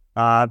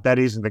 That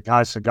isn't the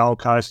case for Gold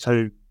Coast,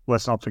 who,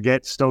 let's not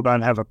forget, still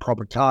don't have a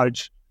proper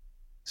coach.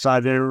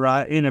 So they're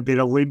in a bit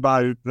of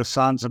limbo. The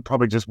Suns are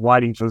probably just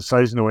waiting for the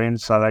season to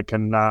end so they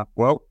can,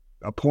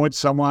 appoint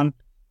someone,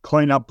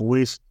 clean up the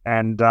list,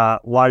 and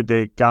load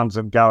their guns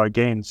and go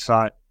again.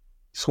 So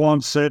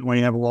Swans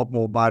certainly have a lot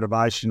more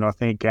motivation, I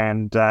think,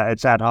 and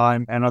it's at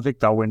home, and I think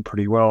they'll win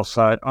pretty well.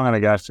 So I'm going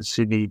to go for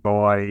Sydney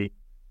by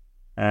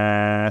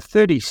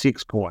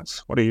 36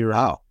 points. What are you?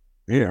 Oh,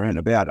 yeah, around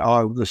about.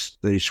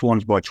 The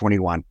Swans by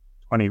 21.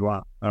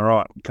 21. All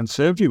right.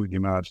 Conservative with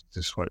your margins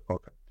this week.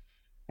 Okay.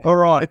 All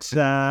right.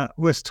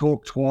 Let's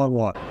talk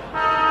Twilight.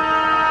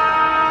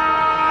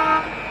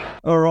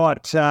 All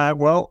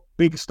right.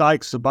 Big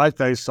stakes for both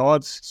these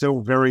sides, still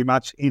very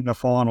much in the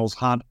finals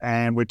hunt,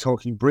 and we're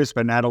talking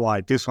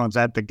Brisbane-Adelaide. This one's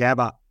at the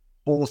Gabba,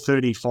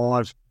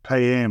 4:35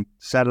 p.m.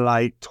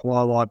 Saturday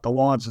Twilight. The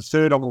Lions are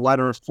third on the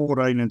ladder at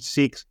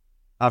 14-6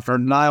 after a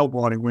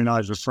nail-biting win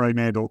over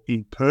Fremantle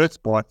in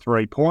Perth by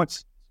 3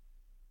 points.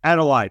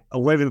 Adelaide,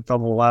 11th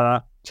on the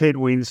ladder, 10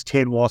 wins,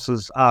 10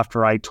 losses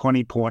after a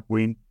 28-point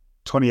win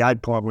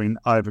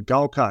over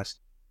Gold Coast.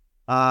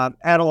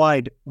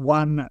 Adelaide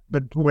won,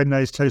 but when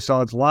these two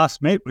sides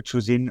last met, which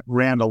was in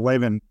round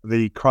 11,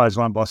 the Crows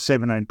won by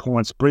 17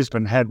 points.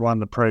 Brisbane had won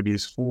the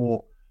previous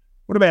 4.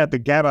 What about the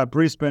Gabba?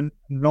 Brisbane,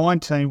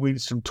 19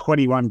 wins from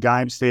 21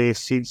 games there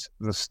since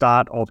the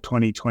start of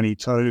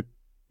 2022.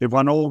 They've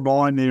won all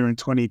 9 there in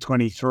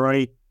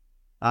 2023.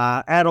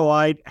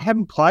 Adelaide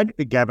haven't played at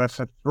the Gabba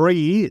for 3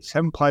 years,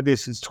 haven't played there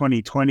since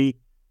 2020,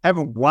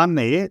 haven't won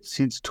there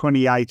since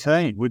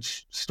 2018,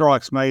 which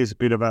strikes me as a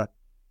bit of a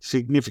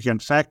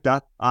significant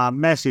factor.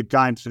 Massive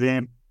game for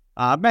them.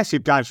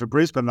 Massive game for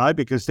Brisbane, though,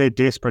 because they're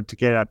desperate to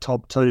get a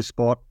top 2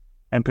 spot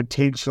and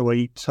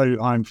potentially 2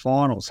 home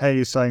finals. How are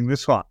you seeing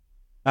this one?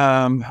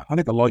 I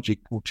think the logic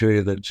will tell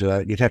you that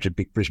you'd have to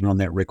pick Brisbane on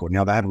that record.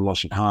 Now, they haven't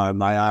lost at home.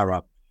 They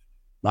are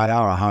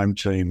a home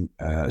team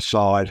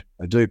side.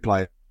 They do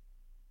play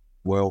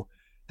well.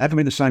 They haven't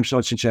been the same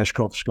side since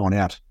Ashcroft's gone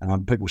out.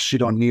 People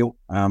sit on Neil.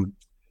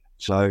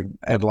 So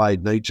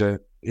Adelaide need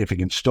to, if he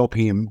can stop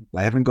him,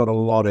 they haven't got a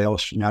lot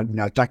else.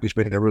 Duckley's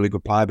been a really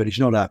good player, but he's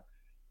not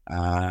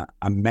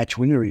a match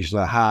winner. He's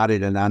a hard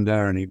hit and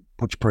under, and he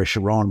puts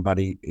pressure on, but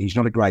he's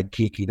not a great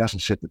kick. He doesn't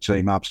set the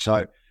team up.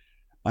 So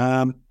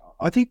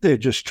I think they're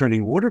just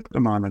treading water at the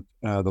moment,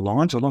 the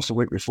Lions. I lost the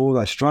week before.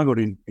 They struggled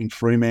in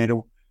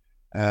Fremantle.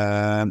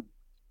 I've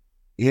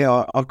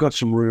got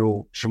some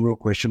real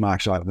question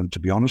marks over them, to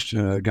be honest,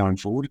 going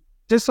forward.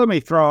 Just let me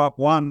throw up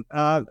one.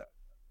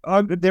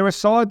 They're a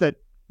side that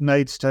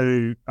needs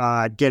to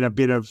get a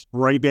bit of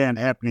rebound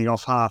happening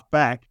off half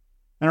back.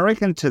 And I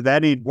reckon to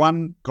that end,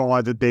 one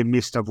guy that they've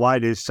missed of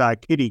late is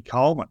Kitty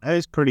Coleman.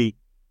 He's pretty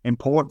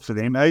important for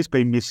them. He's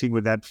been missing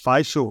with that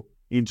facial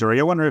injury.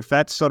 I wonder if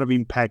that's sort of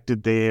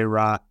impacted their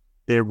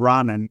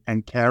run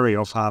and carry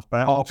off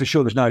halfback. Oh, for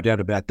sure, there's no doubt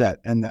about that.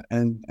 And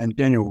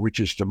Daniel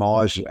Rich's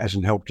demise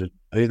hasn't helped it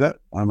either.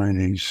 I mean,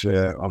 he's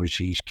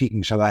obviously he's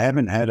kicking, so they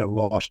haven't had a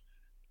lot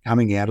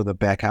coming out of the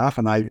back half,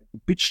 and they're a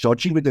bit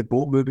stodgy with their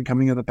ball movement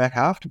coming out of the back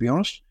half, to be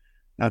honest.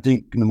 I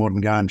think in the modern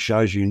game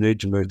shows you need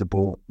to move the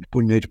ball,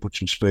 you need to put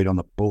some speed on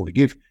the ball to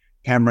give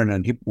Cameron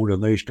and Hipwood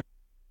and these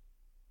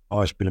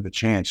guys a bit of a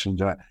chance.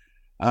 And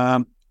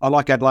I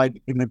like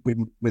Adelaide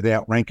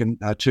without Rankin.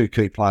 Two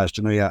key players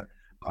to me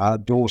are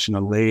Dawson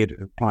and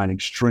Laird, playing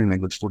extremely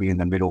good footy in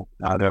the middle.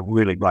 They're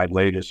really great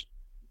leaders.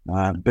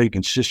 Be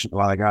consistent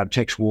while they go.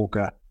 Tex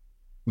Walker,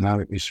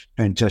 is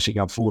fantastic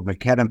up forward.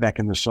 McAdam back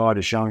in the side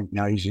is showing,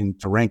 he's in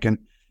for Rankin,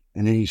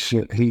 and he's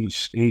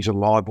a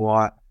live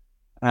wire.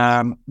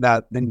 They're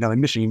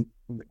missing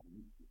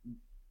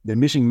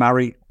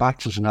Murray.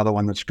 Bucks is another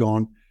one that's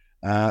gone.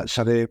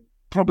 So they're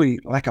probably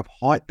lack of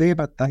height there,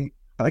 but they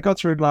got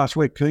through last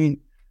week. Keane,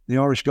 the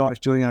Irish guy, is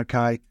doing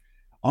okay.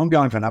 I'm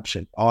going for an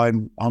upset.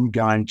 I'm going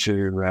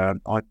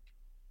to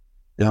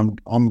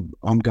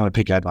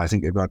pick Adelaide. I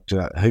think they've got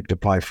a heap to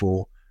play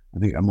for. I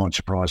think I might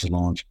surprise the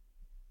Lions.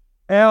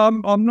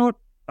 I'm not.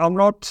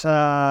 What's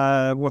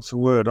the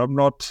word? I'm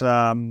not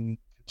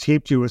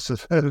temptuous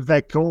of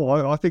that call.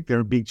 I think they're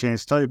a big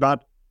chance too.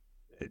 But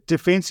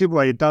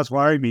defensively, it does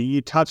worry me.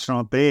 You touched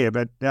on it there,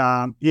 but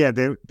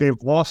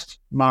they've lost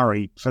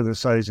Murray for the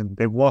season.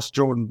 They've lost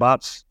Jordan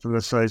Butts for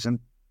the season.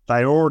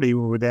 They already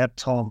were without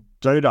Tom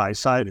Doedee,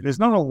 so there's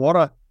not a lot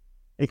of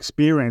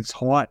experienced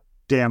height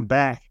down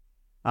back.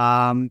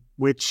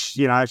 Which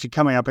if you're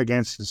coming up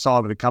against the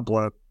side with a couple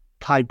of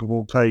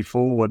capable key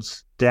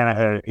forwards,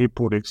 Danaher,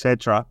 Hipwood,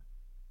 etc.,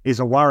 is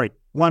a worry.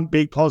 One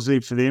big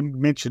positive for them,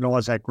 mentioned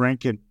Isaac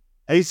Rankin.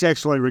 He's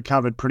actually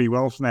recovered pretty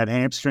well from that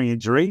hamstring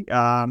injury.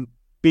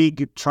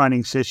 Big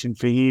training session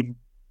for him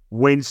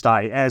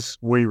Wednesday as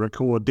we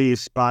record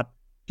this, but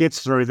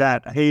gets through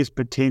that, he's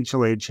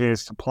potentially a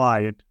chance to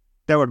play. And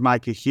that would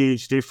make a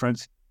huge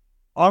difference.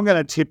 I'm going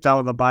to tip, though,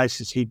 on the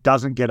basis he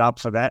doesn't get up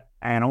for that,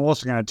 and I'm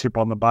also going to tip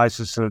on the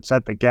basis that it's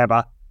at the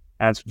Gabba,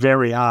 and it's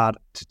very hard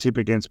to tip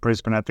against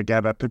Brisbane at the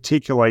Gabba,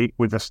 particularly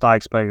with the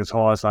stakes being as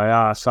high as they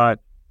are. So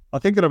I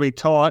think it'll be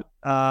tight.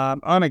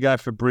 I'm going to go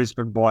for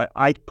Brisbane by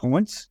 8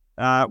 points.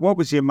 What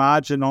was your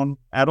margin on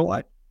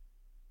Adelaide?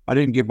 I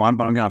didn't give one,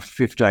 but I'm going for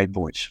 15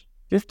 points.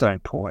 15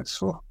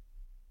 points. Oh,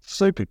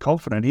 super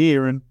confident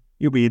here, and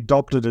you'll be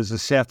adopted as a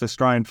South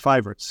Australian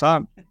favourite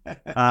son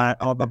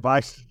on the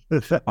basis.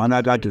 I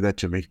know, don't do that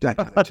to me. Don't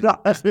do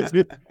that to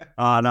me.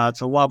 Oh, no,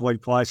 it's a lovely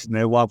place and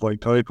they're lovely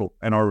people,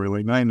 and I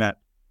really mean that.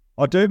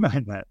 I do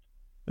mean that.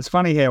 It's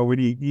funny how when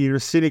you're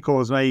as cynical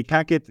as me,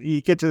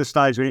 you get to the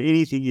stage where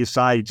anything you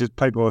say, just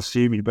people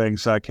assume you're being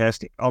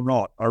sarcastic. I'm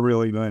not. I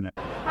really mean it.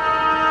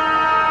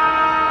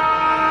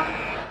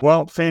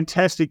 Well,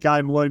 fantastic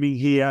game looming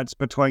here. It's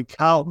between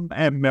Carlton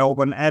and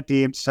Melbourne at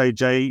the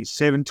MCG,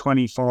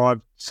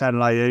 7:25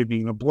 Saturday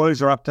evening. The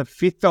Blues are up to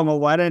 5th on the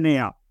ladder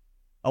now.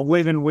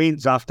 11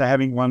 wins after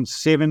having won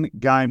 7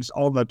 games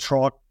on the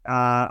trot.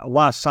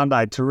 Last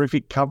Sunday,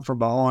 terrific come from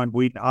behind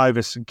win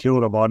over St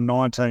Kilda by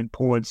 19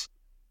 points.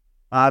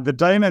 The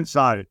Demons,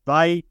 though,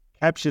 they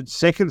captured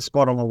second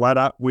spot on the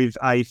ladder with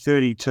a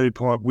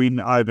 32-point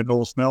win over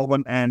North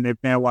Melbourne, and they've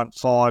now won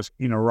 5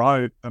 in a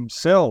row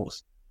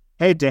themselves.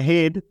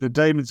 Head-to-head, the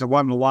Demons have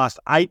won the last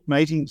 8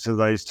 meetings of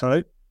these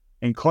two,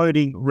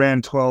 including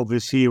round 12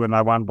 this year when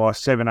they won by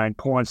 17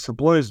 points. The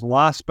Blues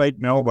last beat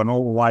Melbourne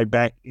all the way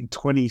back in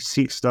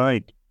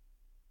 2016.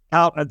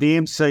 Out at the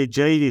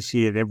MCG this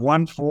year, they've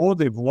won 4,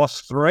 they've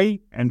lost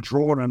 3 and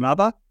drawn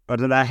another, but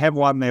they have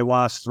won their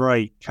last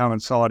 3,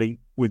 coinciding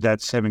with that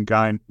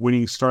 7-game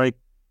winning streak.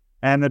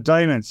 And the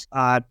Demons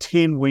are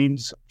 10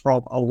 wins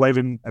from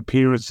 11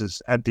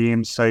 appearances at the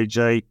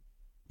MCG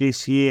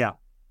this year.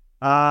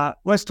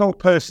 Let's talk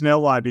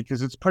personnel, though,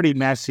 because it's pretty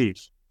massive.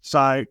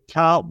 So,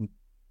 Carlton,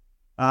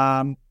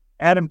 Adam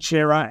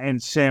Chera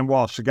and Sam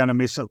Walsh are going to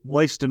miss at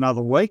least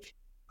another week.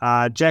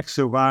 Jack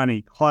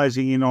Silvani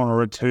closing in on a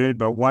return,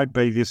 but won't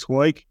be this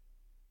week.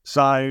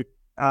 So,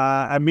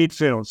 a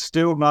midfield,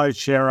 still no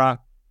Chera,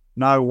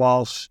 no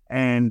Walsh,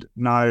 and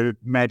no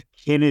Matt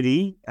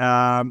Kennedy,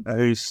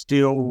 who's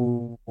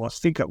still, I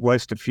think, at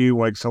least a few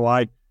weeks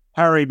away.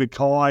 Harry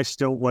Mackay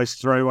still at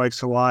least 3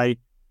 weeks away.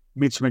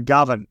 Mitch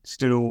McGovern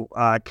still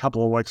a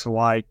couple of weeks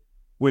away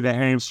with a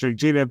hamstring.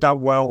 Gee, they've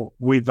done well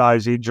with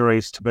those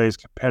injuries to be as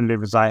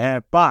competitive as they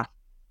have. But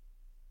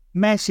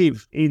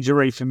massive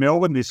injury for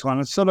Melbourne, this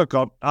one. It sort of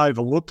got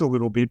overlooked a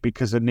little bit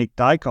because of Nick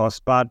Dacos.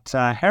 But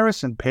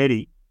Harrison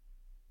Petty,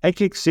 he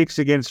kicked 6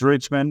 against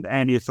Richmond,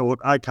 and you thought,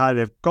 okay,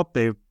 they've got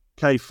their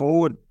key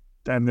forward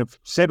and they've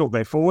settled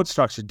their forward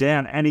structure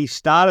down. And he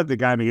started the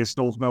game against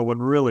North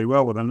Melbourne really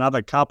well with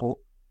another couple.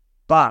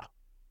 But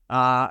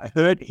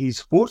hurt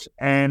his foot,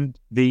 and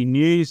the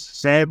news,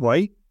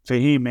 sadly, for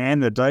him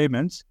and the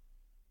Demons,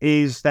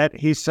 is that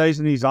his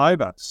season is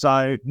over.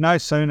 So no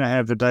sooner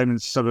have the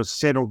Demons sort of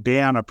settled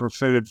down a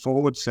preferred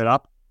forward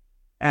setup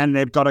and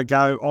they've got to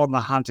go on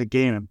the hunt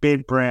again. And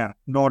Ben Brown,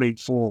 not in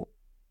form.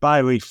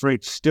 Bailey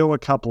Fritz, still a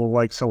couple of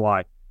weeks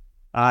away.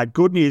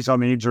 Good news on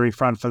the injury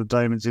front for the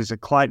Demons is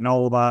that Clayton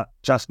Oliver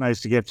just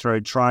needs to get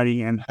through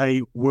training and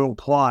he will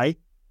play.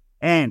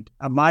 And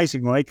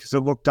amazingly, because it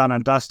looked done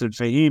and dusted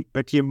for him,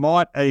 but you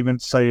might even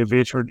see a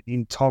veteran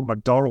in Tom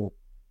McDonald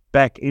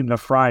back in the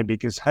frame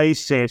because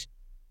he's set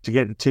to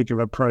get the tick of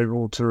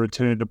approval to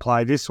return to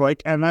play this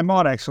week. And they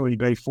might actually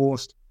be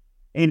forced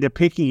into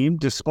picking him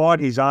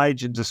despite his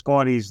age and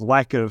despite his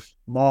lack of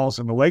miles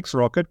in the legs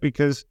rocket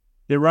because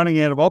they're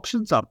running out of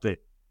options up there.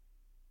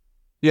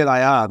 Yeah,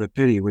 they are. The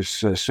pity was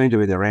seemed to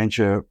be their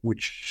answer,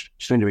 which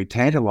seemed to be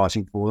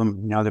tantalising for them.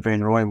 You know, the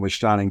Van Rooyen was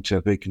starting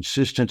to be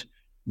consistent.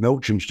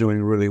 Melcham's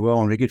doing really well,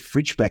 and to get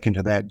Fritsch back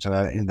into that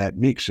in that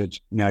mix, it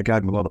gave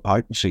him a lot of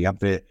potency up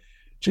there.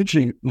 It's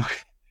interesting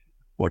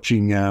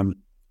watching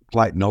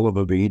Clayton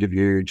Oliver be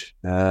interviewed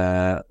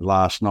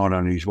last night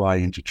on his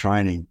way into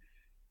training.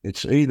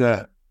 It's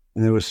either,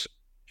 and there was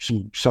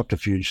some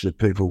subterfuge that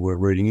people were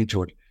reading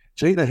into it,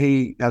 it's either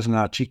he doesn't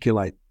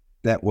articulate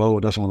that well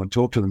or doesn't want to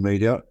talk to the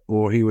media,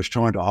 or he was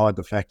trying to hide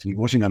the fact that he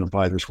wasn't going to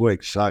play this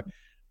week. So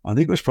I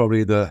think it was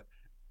probably the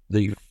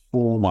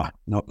former,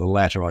 not the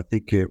latter. I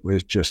think it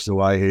was just the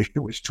way he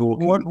was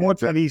talking. What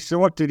did he say?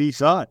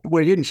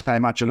 Well, he didn't say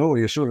much at all.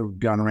 He was sort of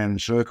going around in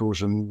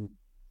circles and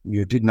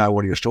you didn't know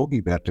what he was talking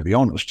about, to be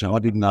honest. I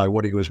didn't know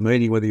what he was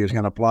meaning, whether he was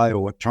going to play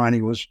or what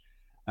training was.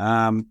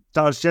 So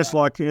it's just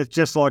like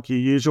your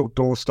usual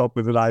doorstop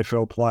with an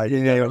AFL play.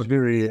 Yeah,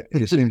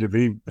 it seemed to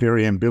be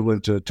very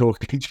ambivalent to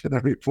talking to the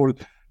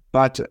reporter.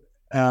 But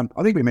I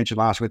think we mentioned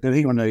last week that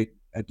he will need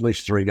at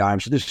least 3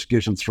 games. So this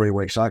gives him 3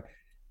 weeks. So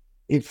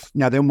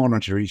they'll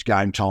monitor his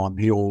game time.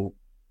 They'll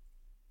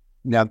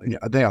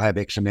have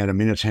X amount of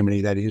minutes, how many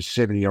that is,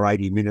 70 or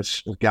 80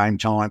 minutes of game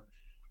time.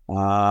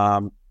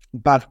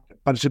 But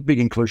it's a big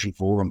inclusion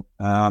for them.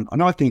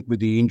 And I think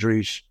with the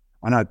injuries,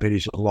 I know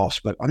Petty's a loss,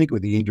 but I think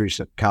with the injuries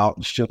that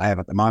Carlton still have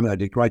at the moment, they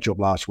did a great job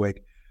last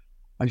week.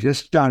 I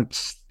just don't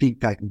think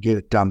they can get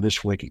it done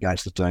this week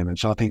against the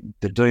Demons. I think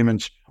the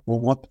Demons will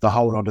want to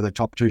hold on to the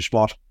top 2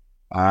 spot.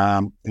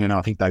 And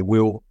I think they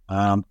will.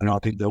 And I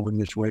think they'll win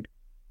this week.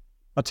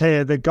 I'll tell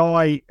you, the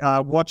guy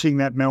watching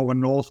that Melbourne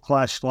North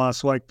clash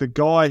last week, the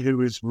guy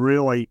who is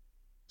really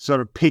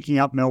sort of picking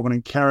up Melbourne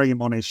and carrying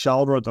him on his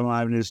shoulder at the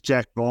moment is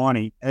Jack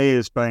Viney. He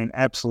has been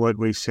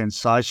absolutely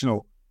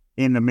sensational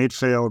in the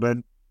midfield.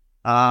 And,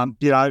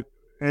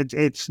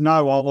 it's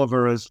no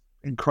Oliver has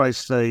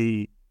increased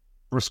the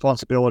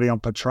responsibility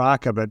on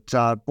Petrarca,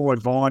 but boy,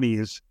 Viney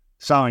is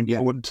so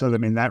important to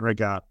them in that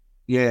regard.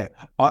 Yeah,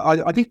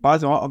 I think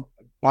both of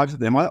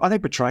them. I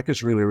think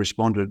Petrarca's really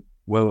responded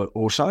well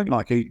also.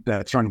 Like he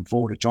thrown him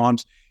forward at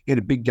times. He had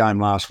a big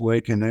game last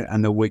week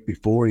and the week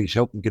before. He's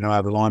helped him get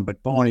over the line. But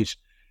Viney's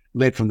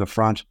led from the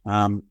front.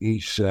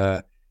 His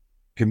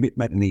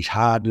commitment and his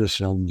hardness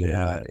and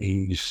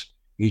his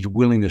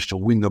willingness to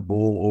win the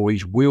ball, or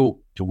his will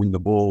to win the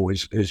ball,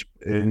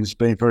 has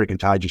been very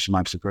contagious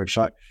amongst the group.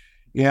 So,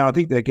 yeah, I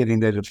think they're getting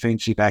their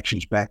defensive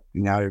actions back.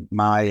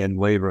 May and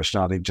Lever are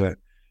starting to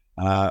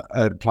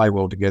play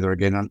well together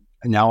again.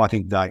 And I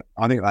think they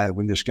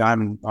win this game,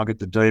 and I'll get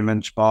the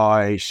Demons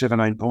by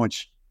 17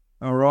 points.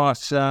 All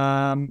right.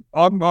 I'm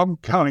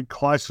going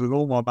close with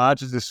all my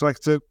margins this week.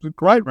 It's a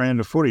great round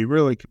of footy,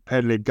 really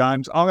competitive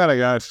games. I'm going to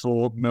go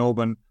for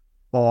Melbourne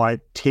by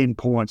 10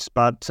 points,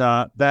 but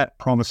that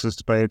promises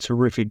to be a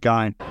terrific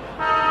game.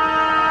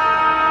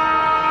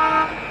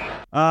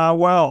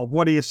 Well,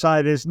 what do you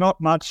say? There's not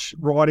much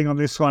riding on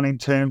this one in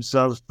terms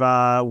of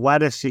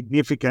ladder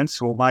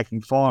significance or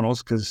making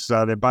finals because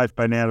they've both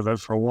been out of it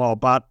for a while,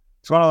 but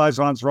it's one of those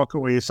ones, Rocket,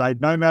 where you say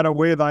no matter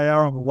where they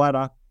are on the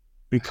ladder,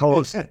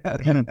 because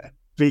it's and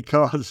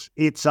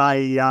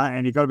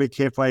you've got to be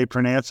careful how you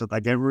pronounce it. They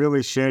get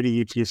really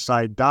shirty if you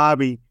say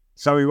Derby.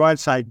 So we won't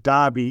say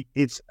Derby.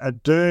 It's a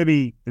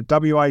derby,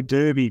 the WA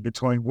Derby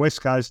between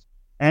West Coast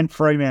and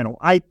Fremantle,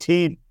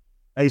 8:10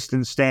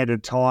 Eastern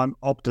Standard Time,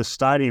 Optus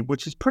Stadium,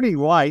 which is pretty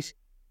late.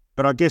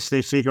 But I guess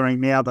they're figuring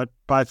now that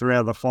both are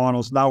out of the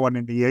finals, no one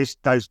in the East,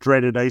 those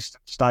dreaded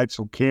Eastern states,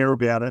 will care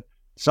about it.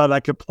 So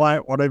they can play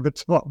it whatever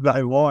time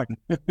they like.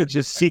 It's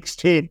just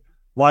 6:10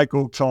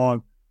 local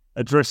time.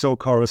 Address all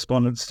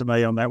correspondence to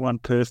me on that one,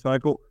 Perth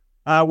local.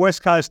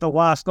 West Coast, the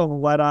last on the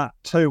ladder,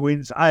 2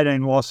 wins,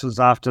 18 losses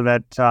after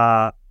that,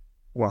 I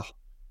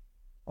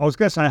was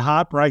going to say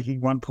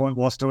heartbreaking 1-point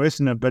loss to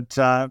Essendon, but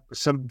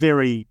some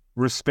very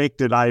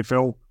respected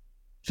AFL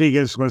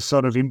figures were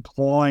sort of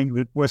implying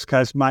that West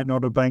Coast might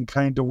not have been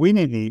keen to win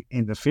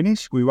in the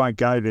finish. We won't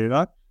go there,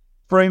 though.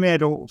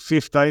 Fremantle,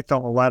 15th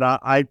on the ladder,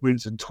 8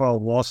 wins and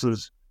 12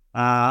 losses.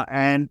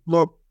 And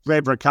look,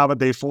 they've recovered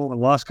their form in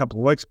the last couple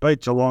of weeks,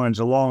 beat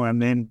Geelong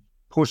and then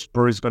pushed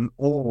Brisbane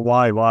all the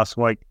way last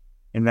week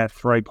in that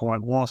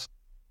 3-point loss.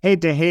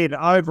 Head-to-head,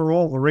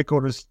 overall, the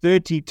record is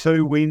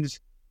 32 wins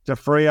to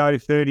Freo,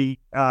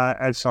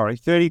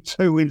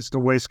 32 wins to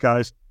West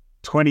Coast,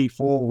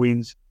 24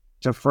 wins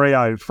to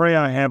Freo.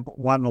 Freo have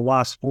won the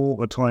last 4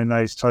 between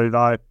these two,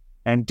 though,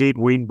 and did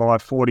win by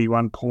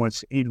 41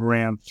 points in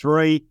round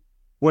 3.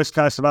 West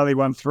Coast have only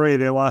won 3 of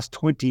their last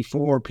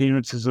 24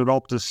 appearances at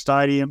Optus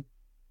Stadium.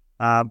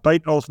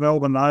 Beat North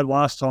Melbourne, though,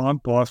 last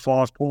time by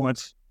 5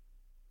 points.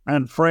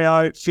 And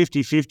Freo,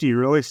 50-50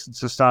 really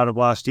since the start of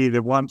last year.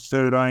 They've won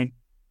 13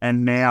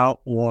 and now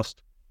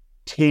lost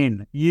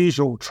 10.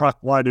 Usual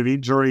truckload of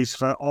injuries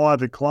for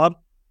either club.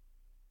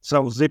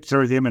 So we'll zip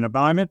through them in a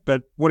moment.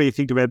 But what do you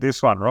think about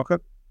this one,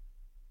 Rocket?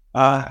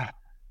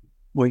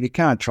 Well, you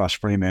can't trust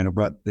Fremantle,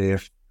 but their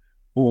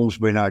form's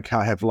been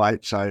okay have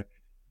late. So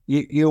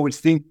you would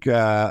think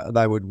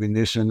they would win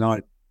this.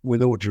 And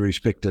with all due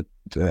respect, it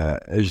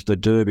is the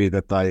derby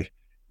that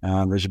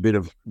there's a bit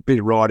of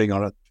riding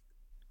on it.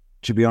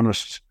 To be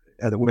honest,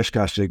 the West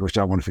Coast Eagles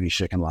don't want to finish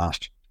second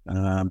last.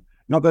 Not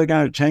that they're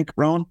going to tank,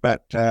 Ron,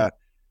 but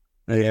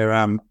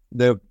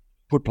they've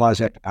put players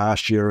out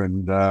last year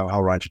and a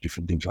whole range of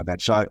different things like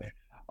that. So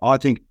I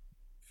think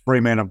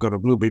Fremantle have got a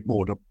little bit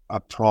more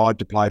pride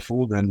to play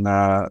for than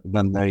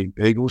the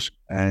Eagles,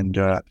 and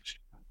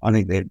I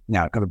think they've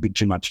got a bit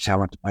too much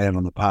talent out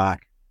on the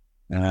park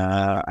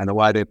and the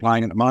way they're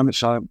playing at the moment.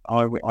 So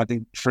I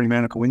think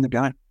Fremantle can win the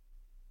game.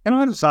 Can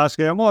I just ask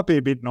you, I might be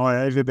a bit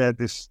naive about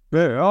this,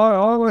 but I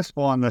always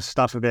find this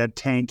stuff about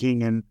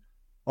tanking and,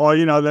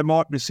 they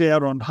might miss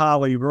out on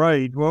Harley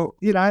Reid. Well,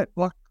 I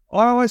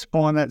always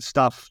find that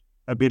stuff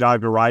a bit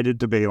overrated,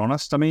 to be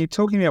honest. I mean, you're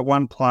talking about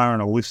one player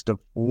on a list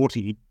of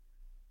 40,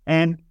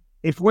 and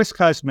if West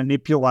Coast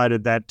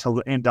manipulated that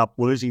to end up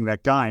losing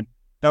that game,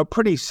 they were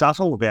pretty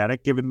subtle about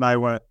it, given they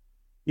were,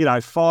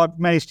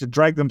 managed to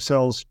drag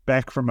themselves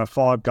back from a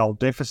 5-goal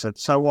deficit.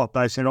 So what?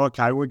 They said,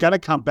 okay, we're going to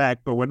come back,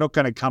 but we're not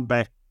going to come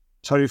back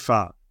too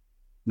far.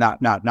 No.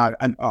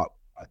 And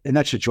in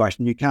that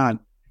situation, you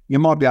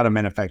might be able to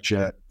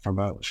manufacture from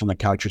the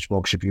coach's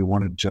box if you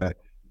wanted to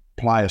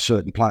play a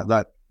certain play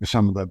that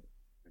some of the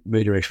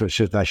media experts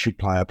said they should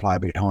play a player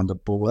behind the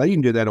ball. They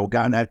didn't do that all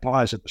go and had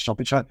players at the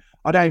stoppage. So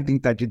I don't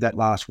think they did that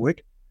last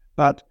week,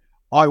 but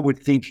I would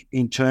think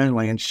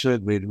internally and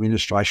certainly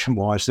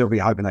administration-wise, they'll be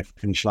hoping they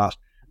finish last.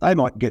 They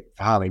might get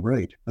Harley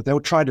Reid, but they'll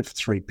trade it for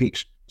 3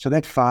 picks. So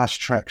that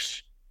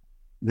fast-tracks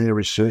their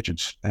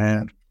resurgence.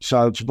 And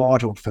so it's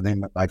vital for them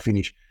that they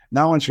finish.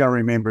 No one's going to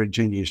remember in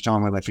 10 years'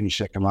 time when they finish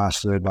second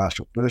last, third last,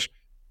 or first,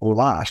 or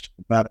last,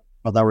 but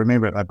they'll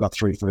remember it. They've got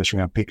 3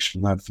 first-round picks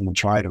from the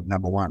trade of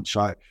number 1.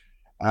 So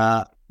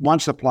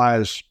once the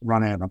players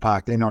run out of the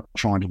park, they're not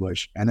trying to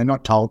lose, and they're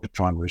not told to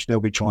try and lose. They'll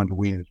be trying to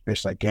win as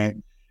best they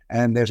can.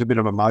 And there's a bit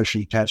of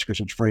emotion attached because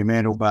it's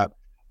Fremantle, but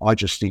I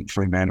just think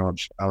Fremantle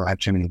have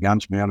too many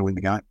guns to be able to win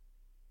the game.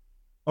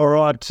 All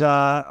right.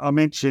 I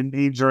mentioned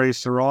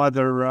injuries to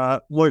either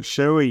Luke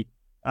Shuey.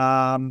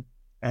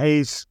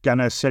 He's going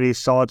to set his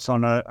sights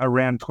on a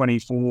round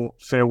 24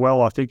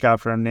 farewell, I think,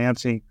 after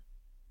announcing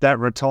that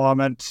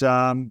retirement.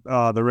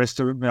 The rest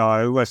of them,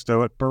 let's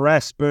do it.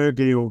 Barras,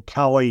 Burgill,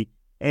 Cully,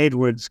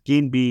 Edwards,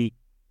 Ginby,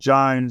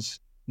 Jones,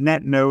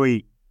 Nat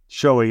Nui.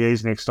 Surely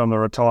he's next on the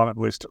retirement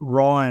list.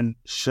 Ryan,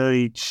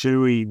 Sheed,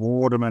 Shuey,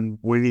 Waterman,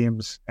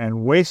 Williams,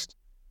 and West.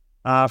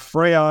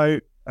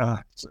 Freo,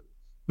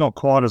 not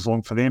quite as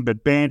long for them,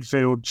 but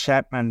Banfield,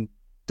 Chapman,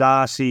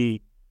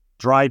 Darcy,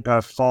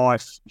 Draper,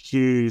 Fife,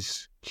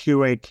 Hughes,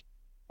 Hewick,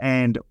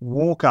 and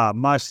Walker.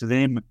 Most of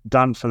them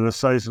done for the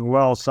season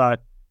well. So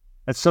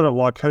it's sort of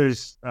like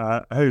who's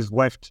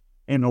left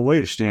in the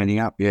list. Standing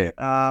up, yeah.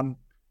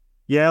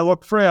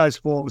 Look, Freo's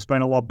form has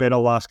been a lot better the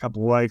last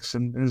couple of weeks,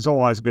 and there's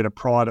always a bit of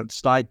pride at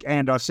stake.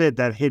 And I said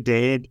that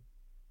head-to-head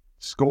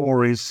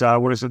score is,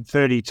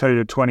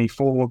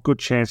 32-24. Good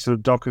chance for the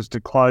Dockers to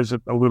close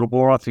it a little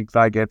more. I think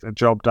they get the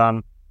job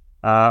done.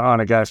 I'm going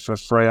to go for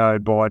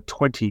Freo by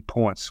 20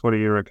 points. What do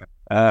you reckon?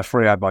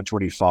 Freo by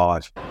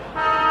 25.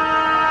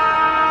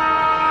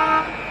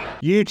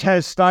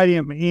 UTAS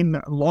Stadium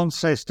in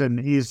Launceston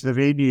is the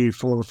venue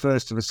for the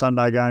first of the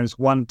Sunday games,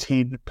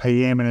 1:10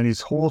 p.m, and it is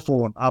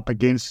Hawthorn up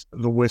against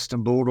the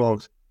Western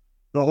Bulldogs.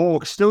 The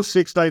Hawks still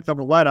 16th on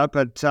the ladder,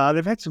 but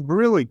they've had some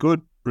really good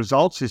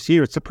results this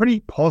year. It's a pretty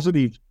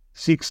positive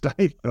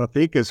 16th, I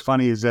think, as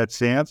funny as that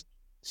sounds.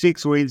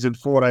 6 wins and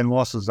 14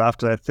 losses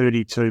after that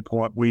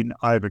 32-point win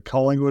over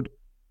Collingwood.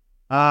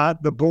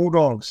 The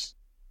Bulldogs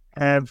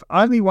have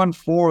only won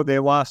 4 of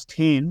their last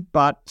 10,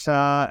 but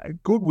a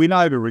good win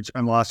over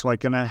Richmond last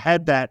week, and I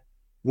had that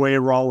we're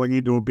rolling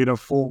into a bit of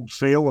full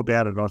feel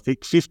about it, I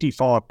think.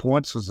 55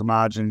 points was the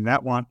margin in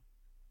that one.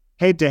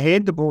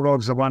 Head-to-head, the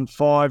Bulldogs have won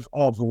 5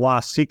 of the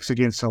last 6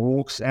 against the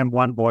Hawks and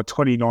won by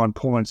 29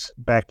 points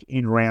back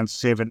in round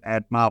 7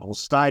 at Marvel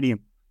Stadium.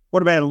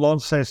 What about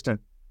Launceston?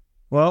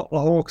 Well, the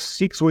Hawks,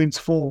 6 wins,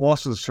 4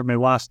 losses from their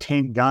last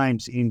 10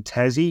 games in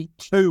Tassie,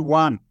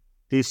 2-1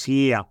 this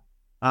year.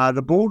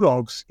 The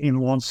Bulldogs in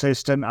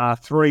Launceston are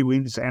 3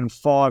 wins and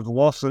 5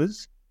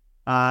 losses.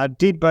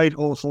 Did beat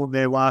Hawthorn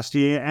there last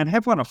year and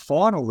have won a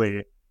final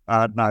there,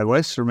 no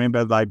less.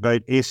 Remember, they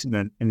beat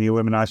Essendon in the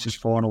eliminations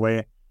final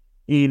there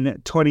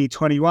in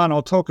 2021.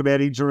 I'll talk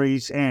about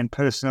injuries and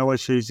personnel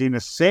issues in a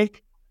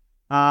sec.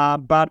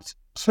 But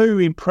 2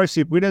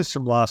 impressive winners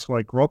from last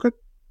week, Rocket.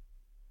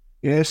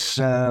 Yes,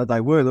 they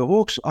were. The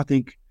Hawks, I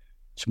think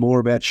it's more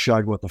about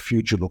showing what the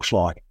future looks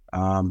like.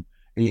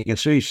 And you can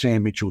see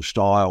Sam Mitchell's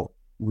style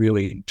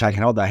really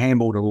taking hold. They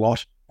handballed a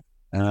lot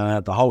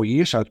the whole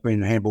year, so it's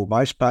been handball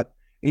based, but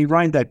he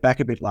reined that back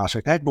a bit last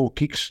week. They had more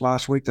kicks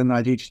last week than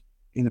they did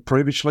in the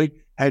previously,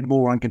 had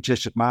more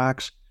uncontested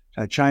marks,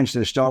 so changed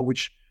their style,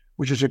 which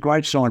is a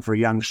great sign for a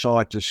young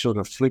side to sort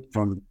of flip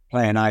from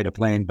plan A to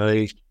plan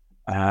B.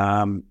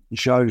 It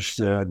shows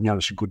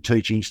there's some good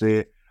teachings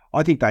there.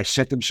 I think they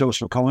set themselves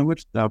for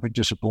Collingwood. They've been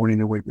disappointing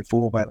the week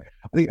before, but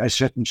I think they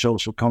set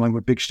themselves for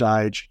Collingwood. Big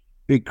stage,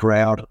 big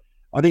crowd.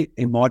 I think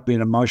it might be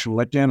an emotional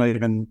letdown,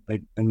 even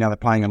they're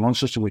playing a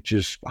non-system, which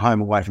is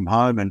home away from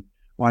home and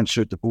won't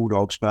suit the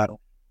Bulldogs. But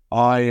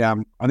I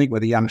think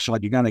with the young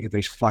side, you're going to get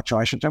these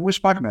fluctuations. And we've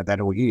spoken about that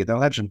all year. They'll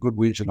have some good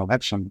wins and they'll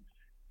have some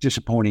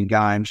disappointing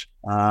games.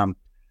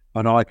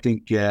 But I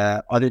think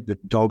the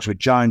Dogs with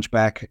Jones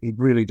back, it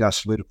really does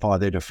solidify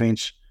their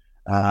defence.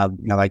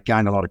 They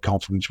gain a lot of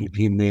confidence with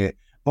him there.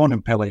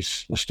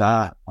 Bontempelli's the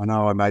star. I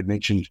know I made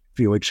mention a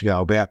few weeks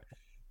ago about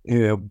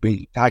he'll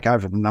take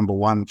over from number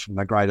one from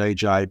the great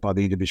EJ by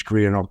the end of his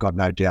career, and I've got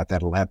no doubt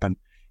that'll happen.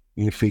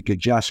 If he could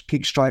just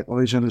kick straight while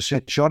he's in a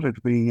set shot,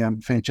 it'd be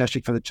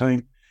fantastic for the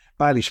team.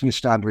 Bailey Smith's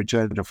starting to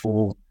return to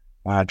form.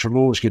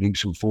 Treloar's getting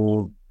some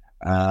form.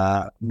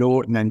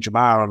 Norton and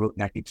Jamara looked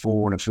at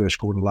form in the first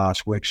quarter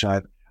last week.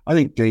 So I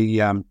think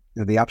the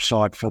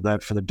upside for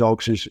the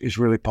Dogs is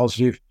really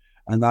positive,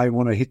 and they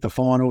want to hit the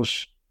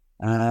finals.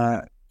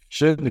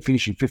 Certainly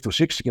finishing 5th or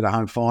 6th to get a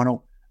home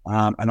final,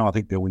 and I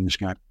think they'll win this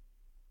game.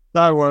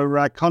 There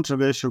were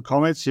controversial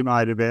comments you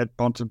made about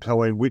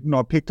Bontempelli and Whitten.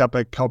 I picked up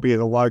a copy of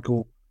the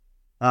local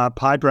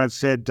paper and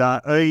said,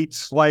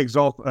 slags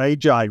off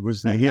EJ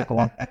was the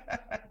headline.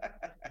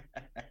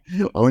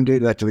 I wouldn't do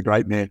that to the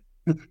great man.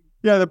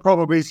 Yeah, the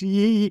problem is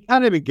you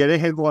can't even get a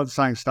headline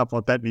saying stuff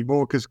like that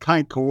anymore because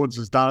Kane Corns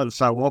has done it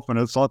so often.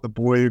 It's like the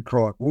boy who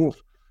cried wolf.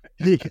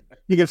 You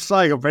can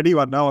say of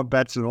anyone, no one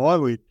bats an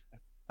eyelid.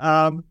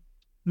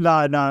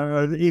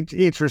 No,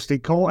 interesting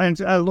call. And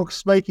look,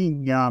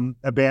 speaking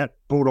about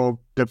Bulldog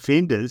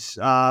defenders,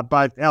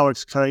 both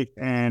Alex Keith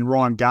and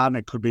Ryan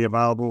Gardner could be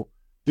available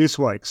this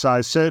week.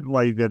 So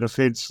certainly the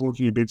defence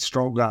looking a bit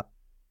stronger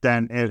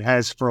than it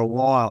has for a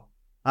while.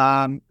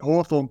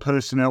 Hawthorn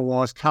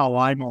personnel-wise, Carl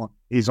Amon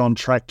is on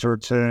track to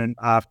return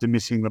after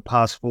missing the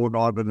past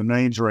fortnight with an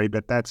knee injury,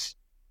 but that's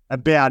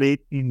about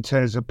it in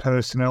terms of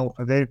personnel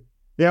for them.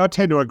 Yeah, I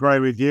tend to agree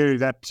with you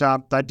that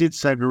they did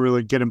seem to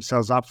really get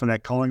themselves up for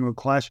that Collingwood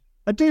clash.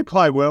 They did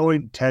play well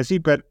in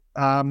Tassie, but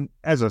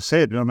as I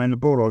said, the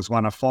Bulldogs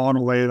won a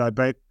final there. They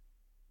beat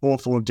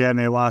Hawthorn down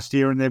there last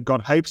year, and they've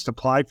got heaps to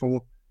play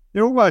for.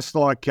 They're almost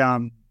like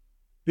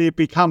they've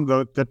become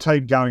the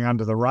team going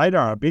under the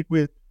radar a bit.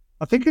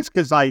 I think it's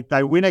because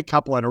they win a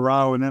couple in a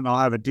row, and then they'll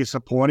have a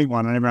disappointing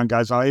one, and everyone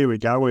goes, oh, here we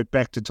go, we're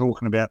back to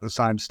talking about the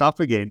same stuff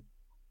again.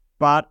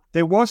 But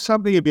there was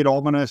something a bit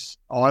ominous,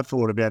 I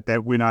thought, about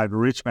that win over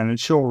Richmond. And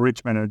sure,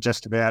 Richmond had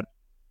just about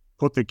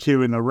put the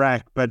cue in the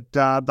rack, but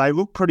they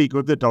looked pretty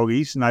good, the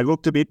Doggies, and they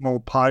looked a bit more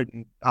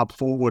potent up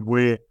forward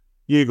where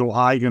Ugle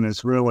Hagen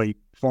is really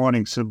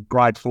finding some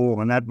great form,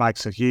 and that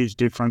makes a huge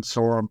difference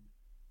for him.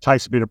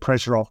 Takes a bit of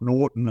pressure off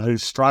Norton,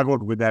 who's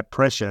struggled with that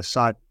pressure,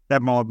 so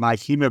that might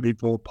make him a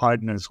bit more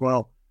potent as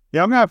well.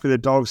 Yeah, I'm going for the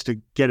Dogs to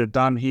get it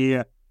done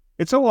here.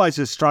 It's always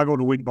a struggle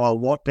to win by a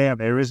lot down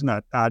there, isn't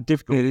it?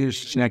 Difficult. It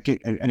is,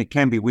 and it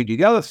can be windy.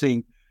 The other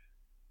thing,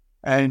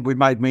 and we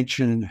made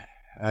mention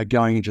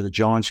going into the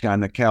Giants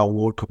game that Cal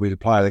Ward could be the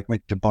player that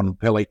went to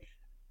Bontempelli.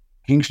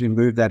 Kingsley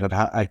moved that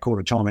at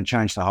quarter time and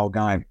changed the whole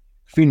game.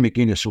 Finn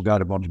McGuinness will go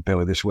to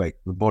Bontempelli this week.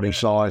 The body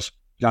size,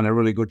 done a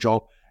really good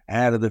job.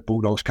 How do the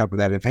Bulldogs cope with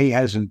that? If he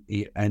has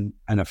an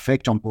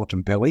effect on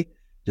Bontempelli,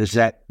 does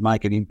that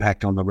make an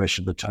impact on the rest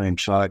of the team?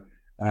 So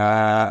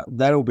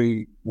that'll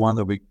be one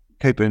that we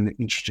keep an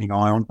interesting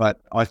eye on.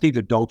 But I think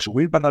the Dogs will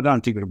win, but I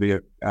don't think it'll be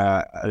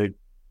a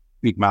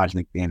big margin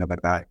at the end of the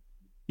day.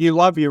 You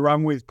love your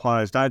run with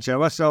players, don't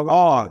you?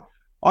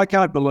 I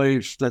can't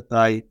believe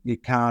that you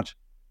can't.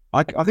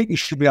 I think you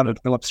should be able to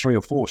develop 3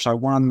 or 4. So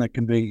one that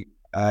can be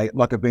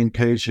like a Ben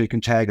Keys who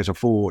can tag as a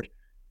forward.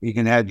 You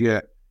can have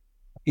your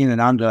in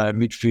and under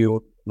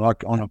midfield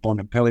like on a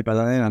Bontempelli, but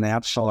then an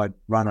outside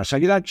runner. So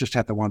you don't just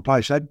have the one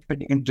place, but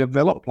you can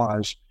develop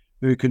players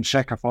who can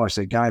sacrifice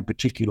their game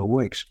particular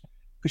weeks.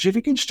 Because if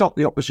you can stop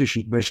the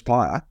opposition's best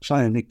player,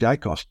 say Nick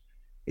Dacos,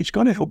 it's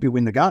going to help you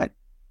win the game.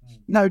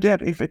 No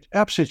doubt. If it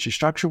upsets your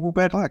structure, well,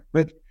 bad luck.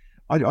 But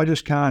I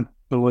just can't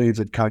believe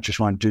that coaches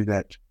won't do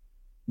that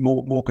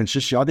more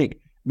consistently. I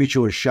think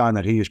Mitchell has shown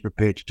that he is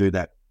prepared to do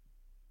that.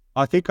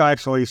 I think I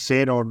actually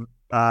said on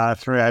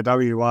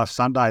 3AW last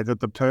Sunday that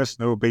the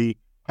person who will be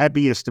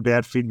happiest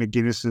about Finn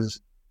McGuinness's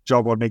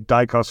job on Nick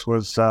Dacos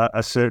was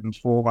a certain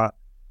former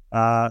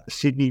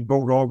Sydney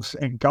Bulldogs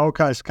and Gold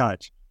Coast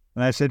coach.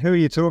 And they said, who are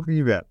you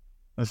talking about?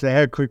 I said,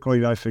 how quickly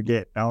they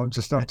forget. No, I'm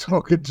just not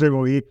talking to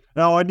them here.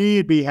 No, I knew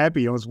you'd be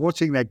happy. I was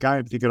watching that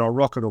game thinking,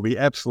 Rocket will be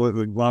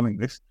absolutely loving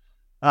this.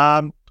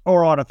 All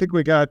right, I think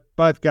we're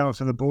both going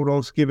for the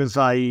Bulldogs. Give us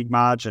a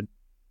margin.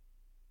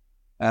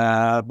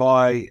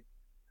 By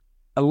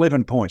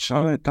 11 points.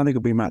 I don't think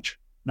it'll be much.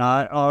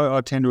 No,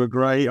 I tend to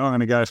agree. I'm going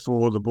to go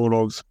for the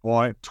Bulldogs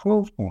by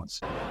 12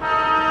 points.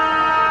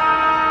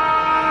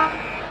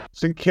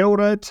 St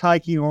Kilda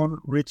taking on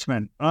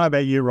Richmond. I don't know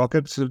about you,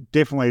 Rocket. It's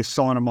definitely a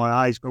sign of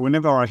my age, but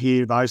whenever I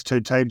hear those two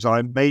teams, I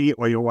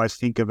immediately always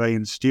think of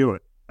Ian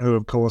Stewart, who,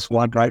 of course,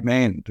 One great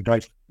man, the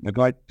great,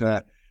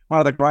 one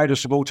of the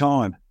greatest of all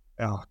time.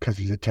 Oh, because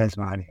he's a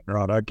Tasmanian.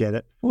 Right, I get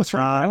it. Well, three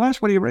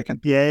Brownlows, what do you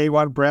reckon? Yeah, he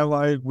won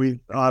Brownlow with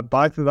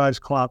both of those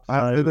clubs.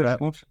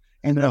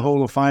 And the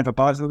Hall of Fame for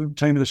both of them,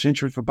 Team of the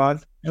Century for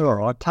both. All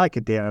right, take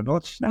it down a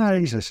notch. No,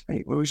 he's just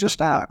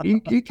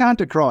you can't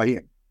decry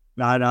him.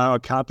 No, I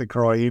can't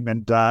decry him.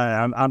 And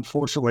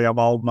unfortunately, I'm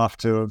old enough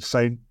to have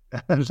seen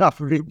enough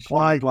of him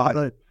play.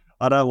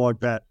 I don't like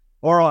that.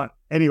 All right,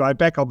 anyway,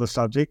 back on the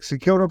subject.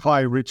 St Kilda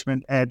play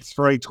Richmond at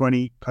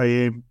 3:20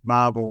 p.m.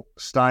 Marvel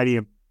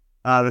Stadium.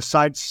 The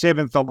Saints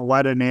 7th on the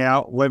ladder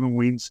now, 11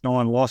 wins,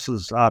 9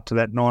 losses after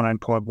that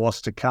 19-point loss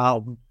to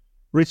Carlton.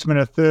 Richmond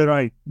are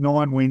 13,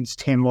 9 wins,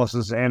 10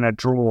 losses and a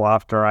draw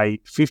after a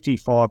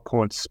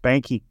 55-point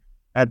spanking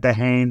at the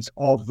hands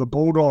of the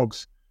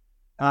Bulldogs.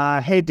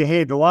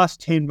 Head-to-head, the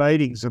last 10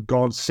 meetings have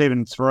gone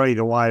 7-3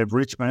 the way of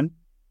Richmond,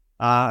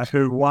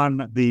 who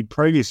won the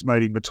previous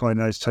meeting between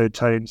those two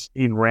teams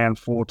in round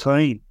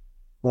 14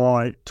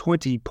 by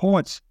 20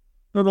 points.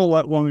 Not all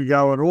that long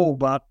ago at all,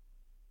 but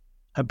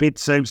a bit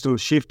seems to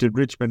have shifted.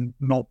 Richmond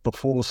not the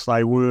force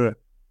they were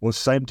or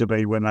seemed to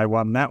be when they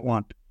won that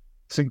one.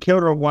 St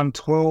Kilda have won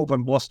 12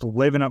 and lost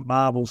 11 at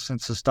Marvel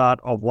since the start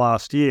of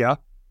last year.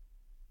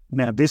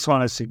 Now, this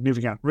one is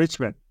significant.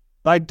 Richmond,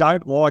 they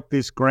don't like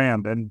this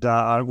ground, and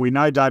we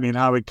know Damien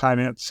Harwood came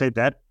out and said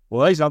that.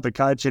 Well, he's not the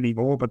coach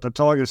anymore, but the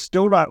Tigers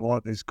still don't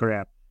like this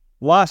ground.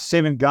 Last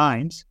 7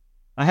 games,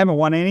 they haven't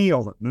won any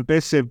of it. The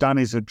best they've done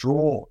is a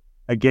draw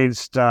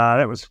against,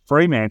 that was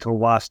Fremantle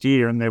last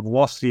year, and they've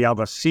lost the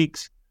other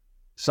 6.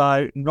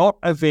 So not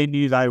a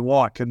venue they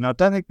like, and I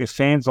don't think the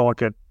fans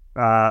like it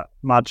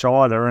much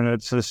either, and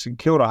it's a St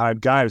Kilda home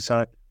game. So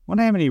I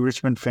wonder how many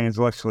Richmond fans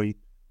will actually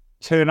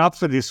turn up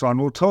for this one.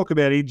 We'll talk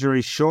about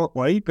injuries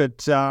shortly, but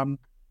the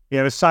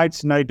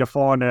Saints need to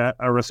find a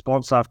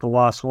response after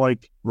last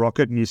week,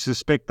 Rocket, and you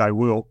suspect they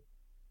will.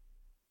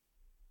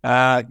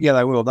 Yeah,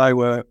 they will. They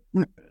were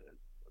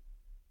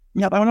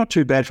not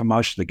too bad for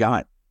most of the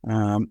game.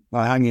 They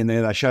hung in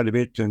there, they showed a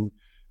bit and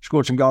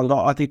scored some goals.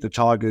 I think the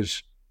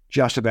Tigers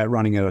just about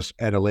running out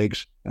of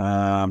legs.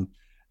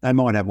 They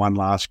might have one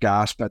last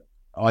gasp, but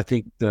I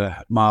think the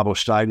Marble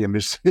Stadium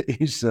is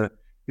the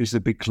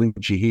big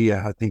clincher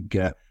here. I think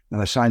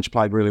the Saints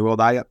played really well.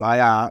 They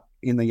are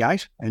in the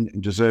 8 and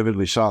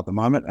deservedly so at the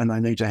moment, and they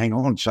need to hang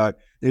on. So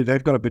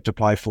they've got a bit to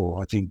play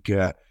for. I think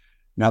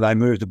now they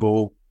moved the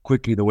ball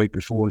quickly the week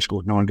before and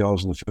scored 9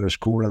 goals in the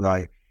first quarter.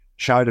 They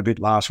showed a bit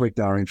last week.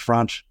 They were in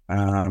front,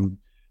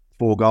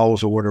 4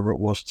 goals or whatever it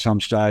was at some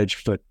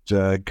stage, but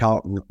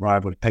Carlton were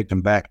able to pick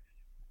them back.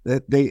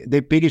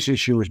 Their biggest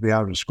issue is being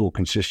able to score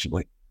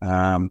consistently.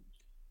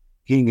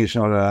 King is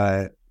not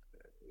a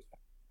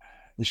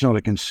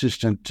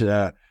consistent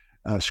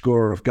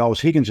scorer of goals.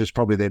 Higgins has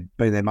probably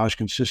been their most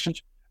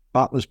consistent.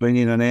 Butler's been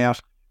in and out.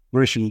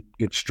 Gresham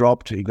gets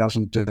dropped. He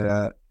doesn't.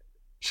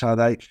 So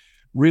they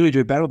really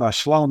do battle. They're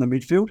slow in the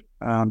midfield.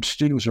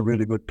 Sting's a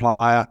really good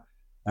player.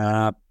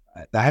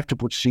 They have to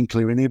put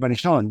Sinclair in there, but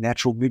he's not a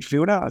natural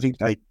midfielder. I think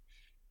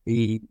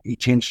he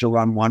tends to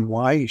run one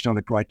way. He's not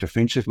a great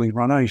defensively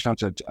runner. He's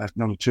not a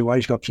two-way.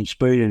 He's got some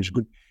speed and he's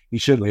good.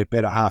 He's certainly a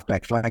better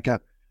half-back flanker.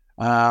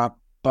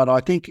 But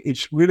I think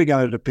it's really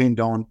going to depend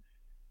on,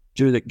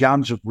 do the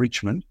guns of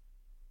Richmond,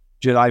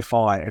 do they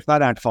fire? If they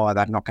don't fire,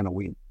 they're not going to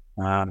win.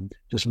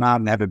 Does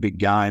Martin have a big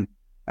game?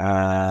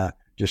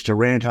 Does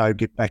Taranto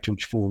get back to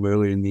its form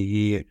early in the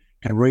year?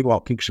 Can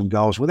Rewalt kick some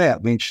goals?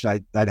 Without Lynch,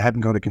 they haven't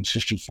got a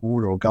consistent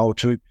forward or a goal or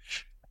two.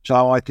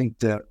 So I think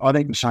the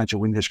Saints will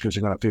win this because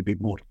they've got a fair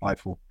bit more to play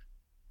for.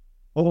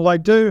 Well, they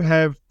do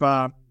have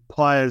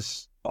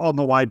players on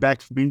the way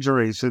back from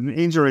injuries, and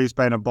injury has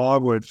been a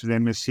byword for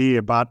them this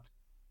year, but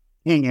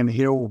King and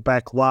Hill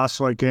back last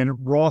weekend.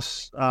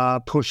 Ross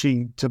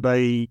pushing to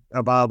be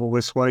available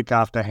this week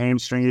after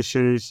hamstring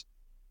issues.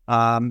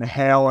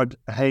 Howard,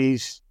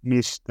 he's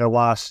missed the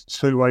last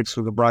 2 weeks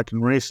with a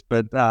broken wrist,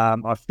 but I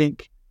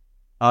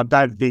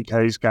don't think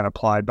he's going to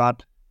play.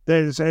 But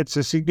it's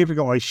a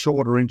significantly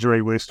shorter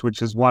injury list,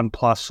 which is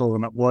 1+ for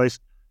them at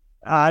least.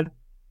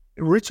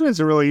 Richmond's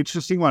a really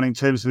interesting one in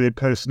terms of their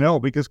personnel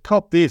because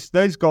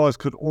these guys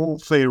could all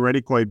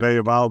theoretically be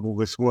available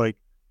this week.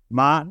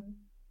 Martin,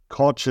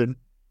 Cochin,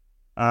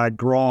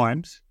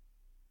 Grimes,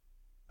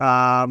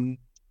 and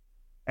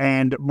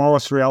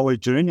Morris Rioli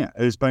Jr.,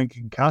 who's been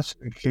concussed.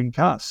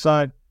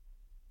 So do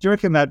you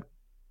reckon that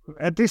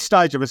at this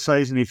stage of a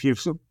season, if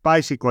you've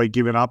basically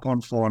given up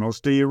on finals,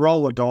 do you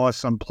roll the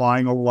dice on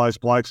playing all those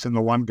blokes in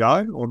the one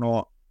go or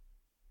not?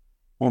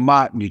 Well,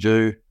 Martin, you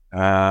do.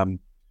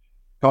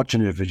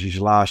 Cochin, if it's his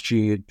last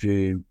year,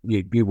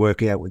 you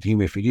work out with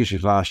him. If it is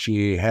his last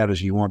year, how does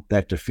he want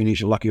that to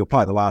finish? Lucky he'll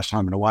play the last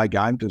home and away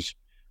game because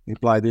he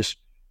play this.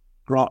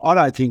 I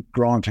don't think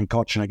Grimes and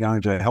Cochin are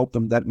going to help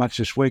them that much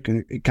this week,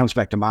 and it comes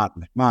back to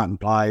Martin. If Martin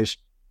plays,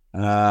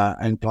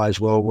 and plays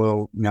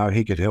well,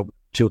 he could help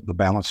tilt the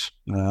balance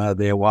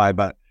their way.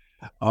 But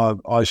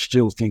I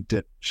still think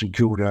that St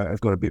Kilda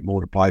have got a bit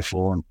more to play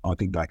for, and I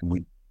think they can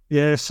win.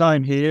 Yeah,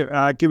 same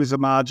here. Give us a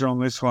margin on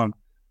this one.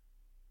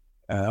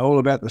 All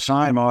about the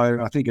same.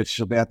 I think it's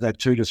about that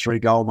 2 to 3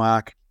 goal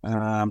mark.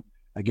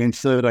 Again,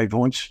 13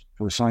 points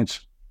for the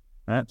Saints.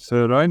 That's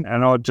 13,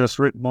 and I've just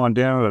written mine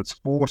down. It's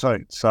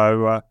 14.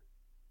 So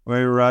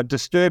we're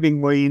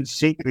disturbingly in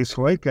sync this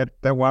week.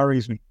 That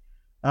worries me.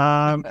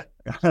 No,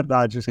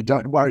 just it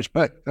don't worry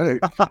me.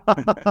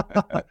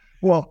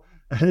 Well,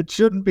 it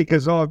shouldn't,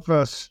 because I've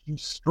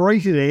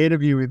streeted ahead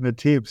of you in the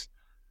tips.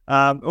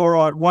 All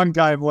right, one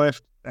game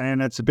left,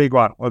 and it's a big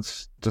one.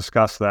 Let's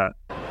discuss that.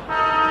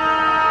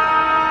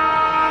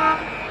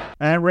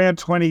 And round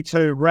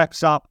 22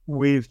 wraps up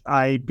with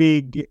a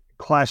big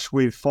clash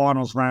with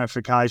finals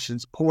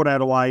ramifications. Port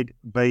Adelaide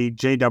v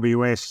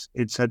GWS.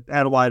 It's at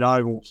Adelaide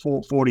Oval,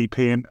 4:40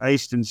 p.m.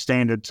 Eastern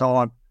Standard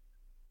Time.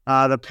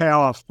 The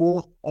Power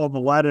fourth on the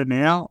ladder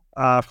now.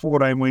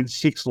 14 wins,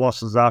 6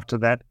 losses after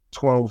that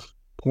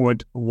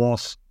 12-point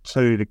loss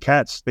to the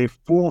Cats. Their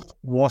 4th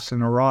loss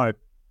in a row.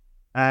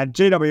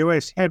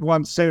 GWS had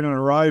won 7 in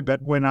a row,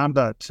 but went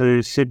under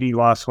to Sydney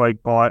last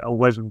week by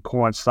 11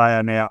 points. They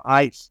are now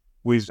 8th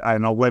with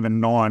an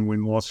 11-9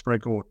 win-loss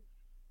record.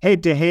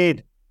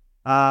 Head-to-head,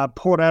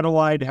 Port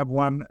Adelaide have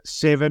won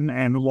 7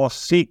 and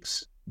lost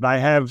 6.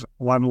 They have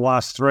won the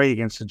last 3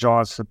 against the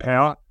Giants of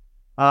Power.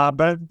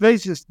 But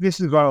this is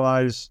one of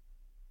those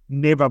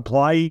never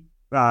play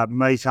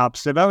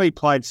meetups. They've only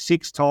played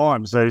 6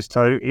 times, these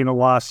two, in the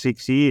last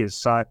 6 years.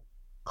 So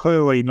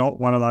clearly not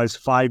one of those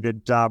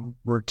favoured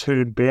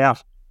return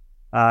bout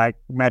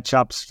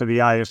matchups for the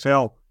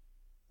AFL.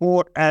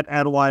 Port at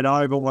Adelaide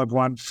Oval have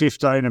won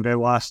 15 of their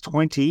last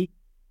 20.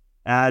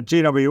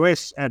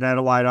 GWS at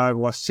Adelaide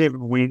Oval are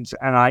 7 wins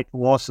and 8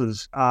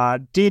 losses.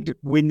 Did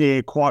win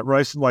there quite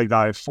recently,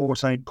 though,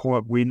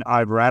 14-point win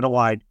over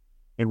Adelaide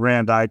in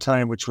round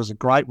 18, which was a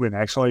great win,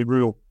 actually,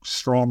 real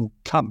strong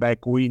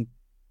comeback win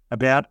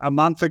about a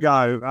month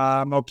ago.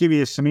 I'll give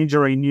you some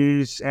injury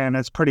news, and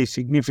it's pretty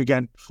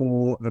significant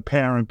for the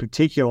Power in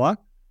particular.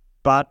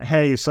 But how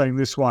are you seeing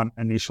this one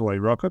initially,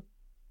 Rocket?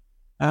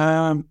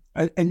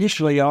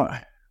 Initially,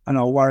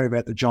 I'll worry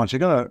about the Giants. They've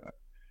got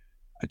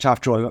a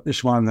tough draw.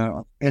 This one,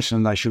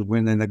 Essendon, they should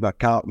win. Then they've got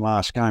Carlton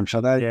last game.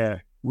 So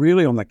they're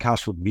really on the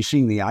cusp of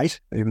missing the 8,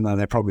 even though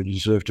they probably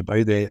deserve to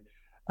be there.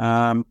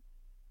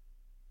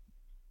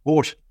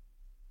 Port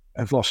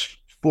have lost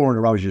 4 in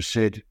a row, as you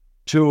said.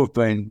 2 have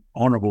been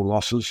honourable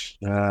losses.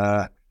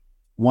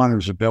 One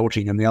was a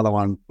belting, and the other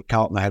one,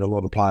 Carlton, had a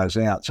lot of players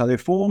out. So their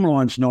form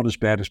line's not as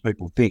bad as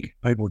people think.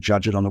 People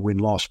judge it on the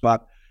win-loss,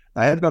 but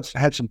they have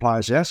had some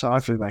players out, so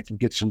hopefully they can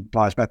get some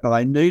players back. But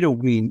they need a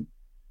win,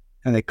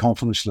 and their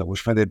confidence levels,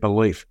 for their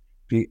belief.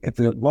 If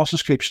the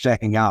losses keep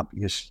stacking up,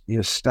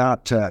 you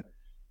start to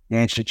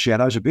dance at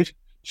shadows a bit,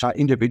 so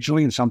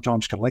individually and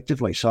sometimes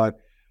collectively. So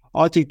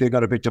I think they've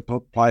got a bit to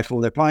play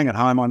for. They're playing at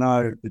home. I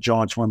know the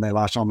Giants won there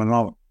last time,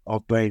 and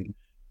I've been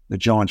the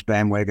Giants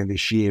bandwagon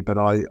this year, but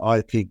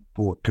I think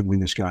Port can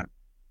win this game.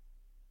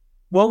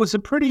 Well, it was a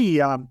pretty,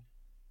 you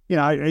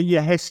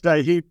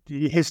hesitate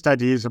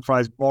to use the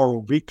phrase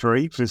moral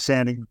victory for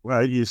sounding,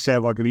 you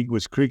sound like an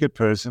English cricket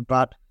person,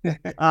 but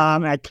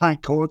our Kane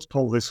Courts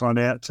pulled this one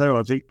out too,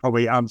 I think,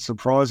 probably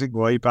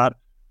unsurprisingly. But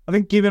I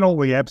think given all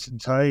the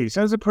absentees,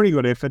 it was a pretty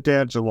good effort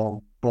down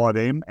Geelong by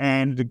them.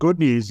 And the good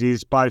news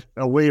is both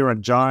Aaliyah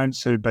and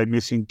Jones, who've been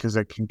missing because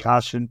of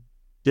concussion,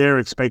 they're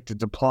expected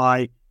to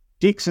play.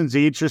 Dixon's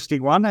the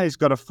interesting one. He's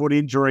got a foot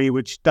injury,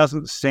 which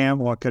doesn't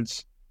sound like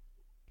it's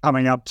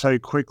coming up too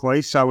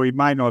quickly, so we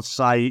may not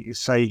see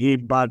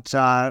him. But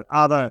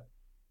other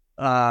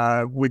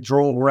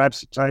withdrawal or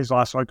absentees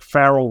last week,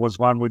 Farrell was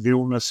one with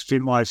illness,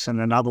 Finlayson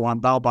another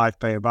one. They'll both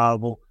be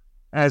available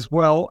as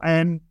well.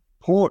 And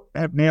Port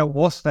have now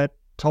lost that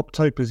top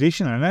 2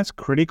 position, and that's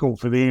critical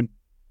for them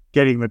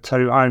getting the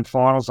 2 home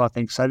finals, I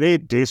think. So they're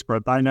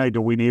desperate. They need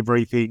to win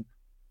everything.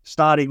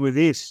 Starting with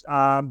this,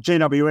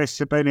 GWS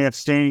have been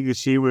outstanding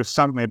this year. We've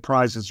sung their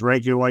praises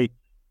regularly,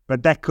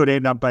 but that could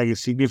end up being a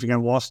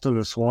significant loss to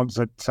the Swans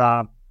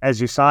that,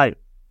 as you say,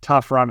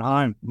 tough run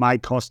home may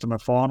cost them a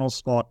final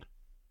spot.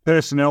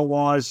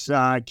 Personnel-wise,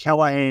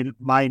 Callaghan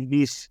may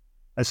miss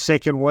a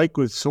second week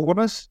with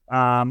soreness.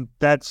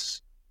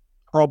 That's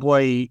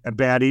probably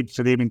about it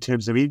for them in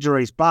terms of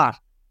injuries. But,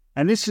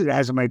 and this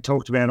hasn't been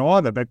talked about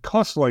either, but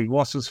costly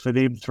losses for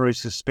them through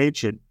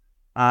suspension.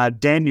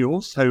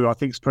 Daniels, who I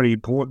think is pretty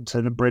important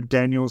to them, Brett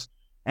Daniels,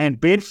 and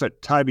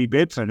Bedford, Toby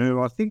Bedford,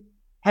 who I think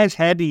has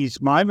had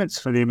his moments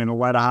for them in the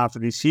latter half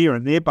of this year,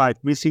 and they're both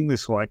missing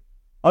this week.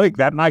 I think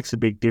that makes a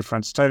big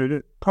difference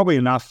too. Probably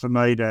enough for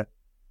me to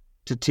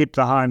tip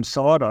the home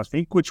side, I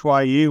think. Which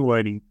way are you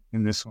leading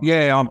in this one?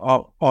 Yeah,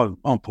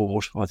 I'm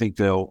Port. I think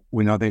they'll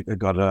win. I think they've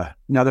got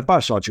they've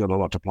both sides got a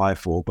lot to play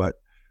for, but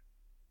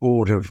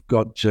Port have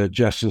got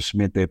just to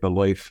cement their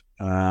belief.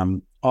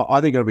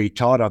 I think it'll be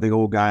tight. I think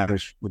all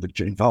games with the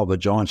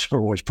Giants are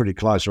always pretty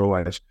close, or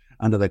always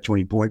under that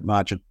 20-point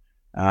margin.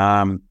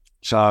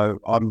 So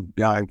I'm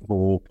going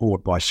for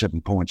Port by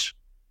 7 points.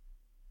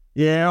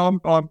 Yeah,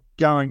 I'm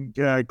going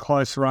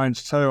close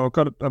range too. I've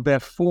got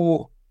about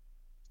 4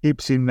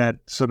 tips in that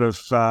sort of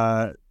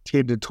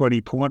 10 to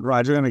 20 point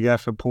range. I'm going to go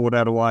for Port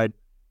Adelaide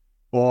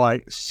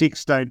by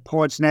 16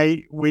 points. Now,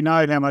 we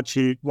know how much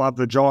you love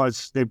the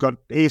Giants. They've got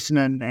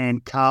Essendon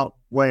and Carlton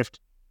left.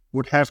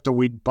 Would have to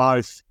win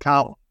both.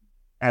 Carlton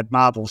at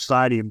Marvel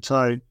Stadium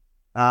too.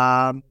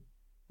 Can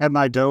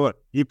they do it?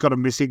 You've got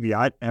them missing the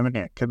 8, haven't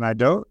you? Can they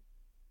do it?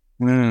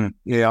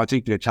 Yeah, I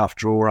think they're a tough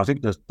draw. I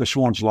think the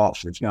Swans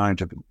lost. It's going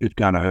to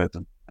hurt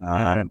them.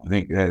 I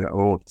think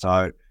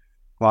also,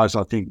 guys.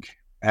 I think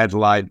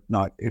Adelaide.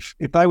 No, if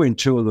they win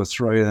 2 of the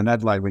 3, then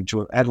Adelaide win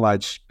 2.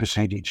 Adelaide's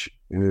percentage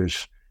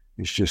is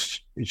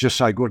just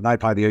so good. And they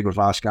play the Eagles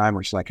last game,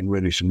 which they can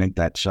really cement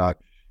that. So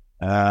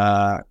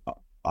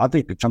I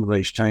think that some of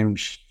these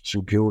teams,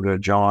 St Kilda,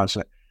 Giants,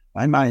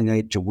 they may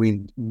need to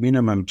win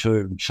minimum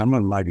 2, some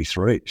of them maybe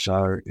 3.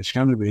 So it's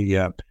going to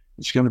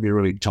be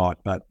really tight.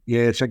 But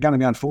yeah, it's going to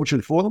be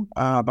unfortunate for them.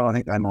 But I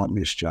think they might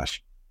miss just.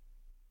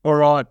 All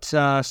right.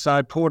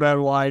 So Port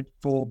Adelaide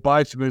for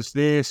both of us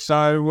there.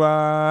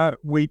 So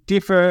we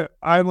differ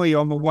only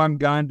on the one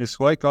game this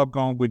week. I've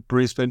gone with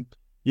Brisbane.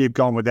 You've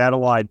gone with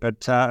Adelaide.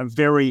 But a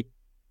very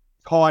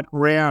tight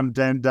round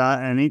and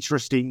an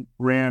interesting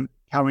round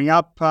coming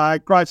up.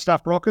 Great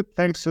stuff, Rocket.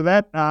 Thanks for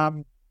that.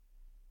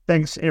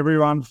 Thanks,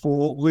 everyone,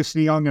 for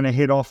listening. I'm going to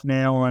head off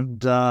now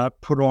and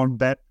put on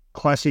that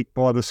classic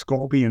by the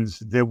Scorpions,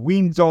 The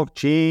Winds of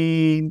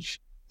Change.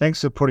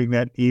 Thanks for putting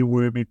that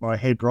earworm in my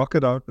head,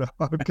 Rocket.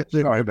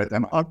 Sorry about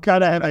that. I'm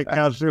going to have it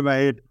go through my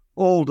head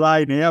all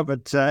day now.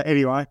 But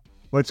anyway,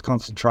 let's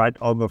concentrate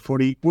on the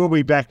footy. We'll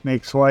be back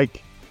next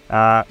week.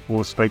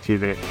 We'll speak to you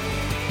then.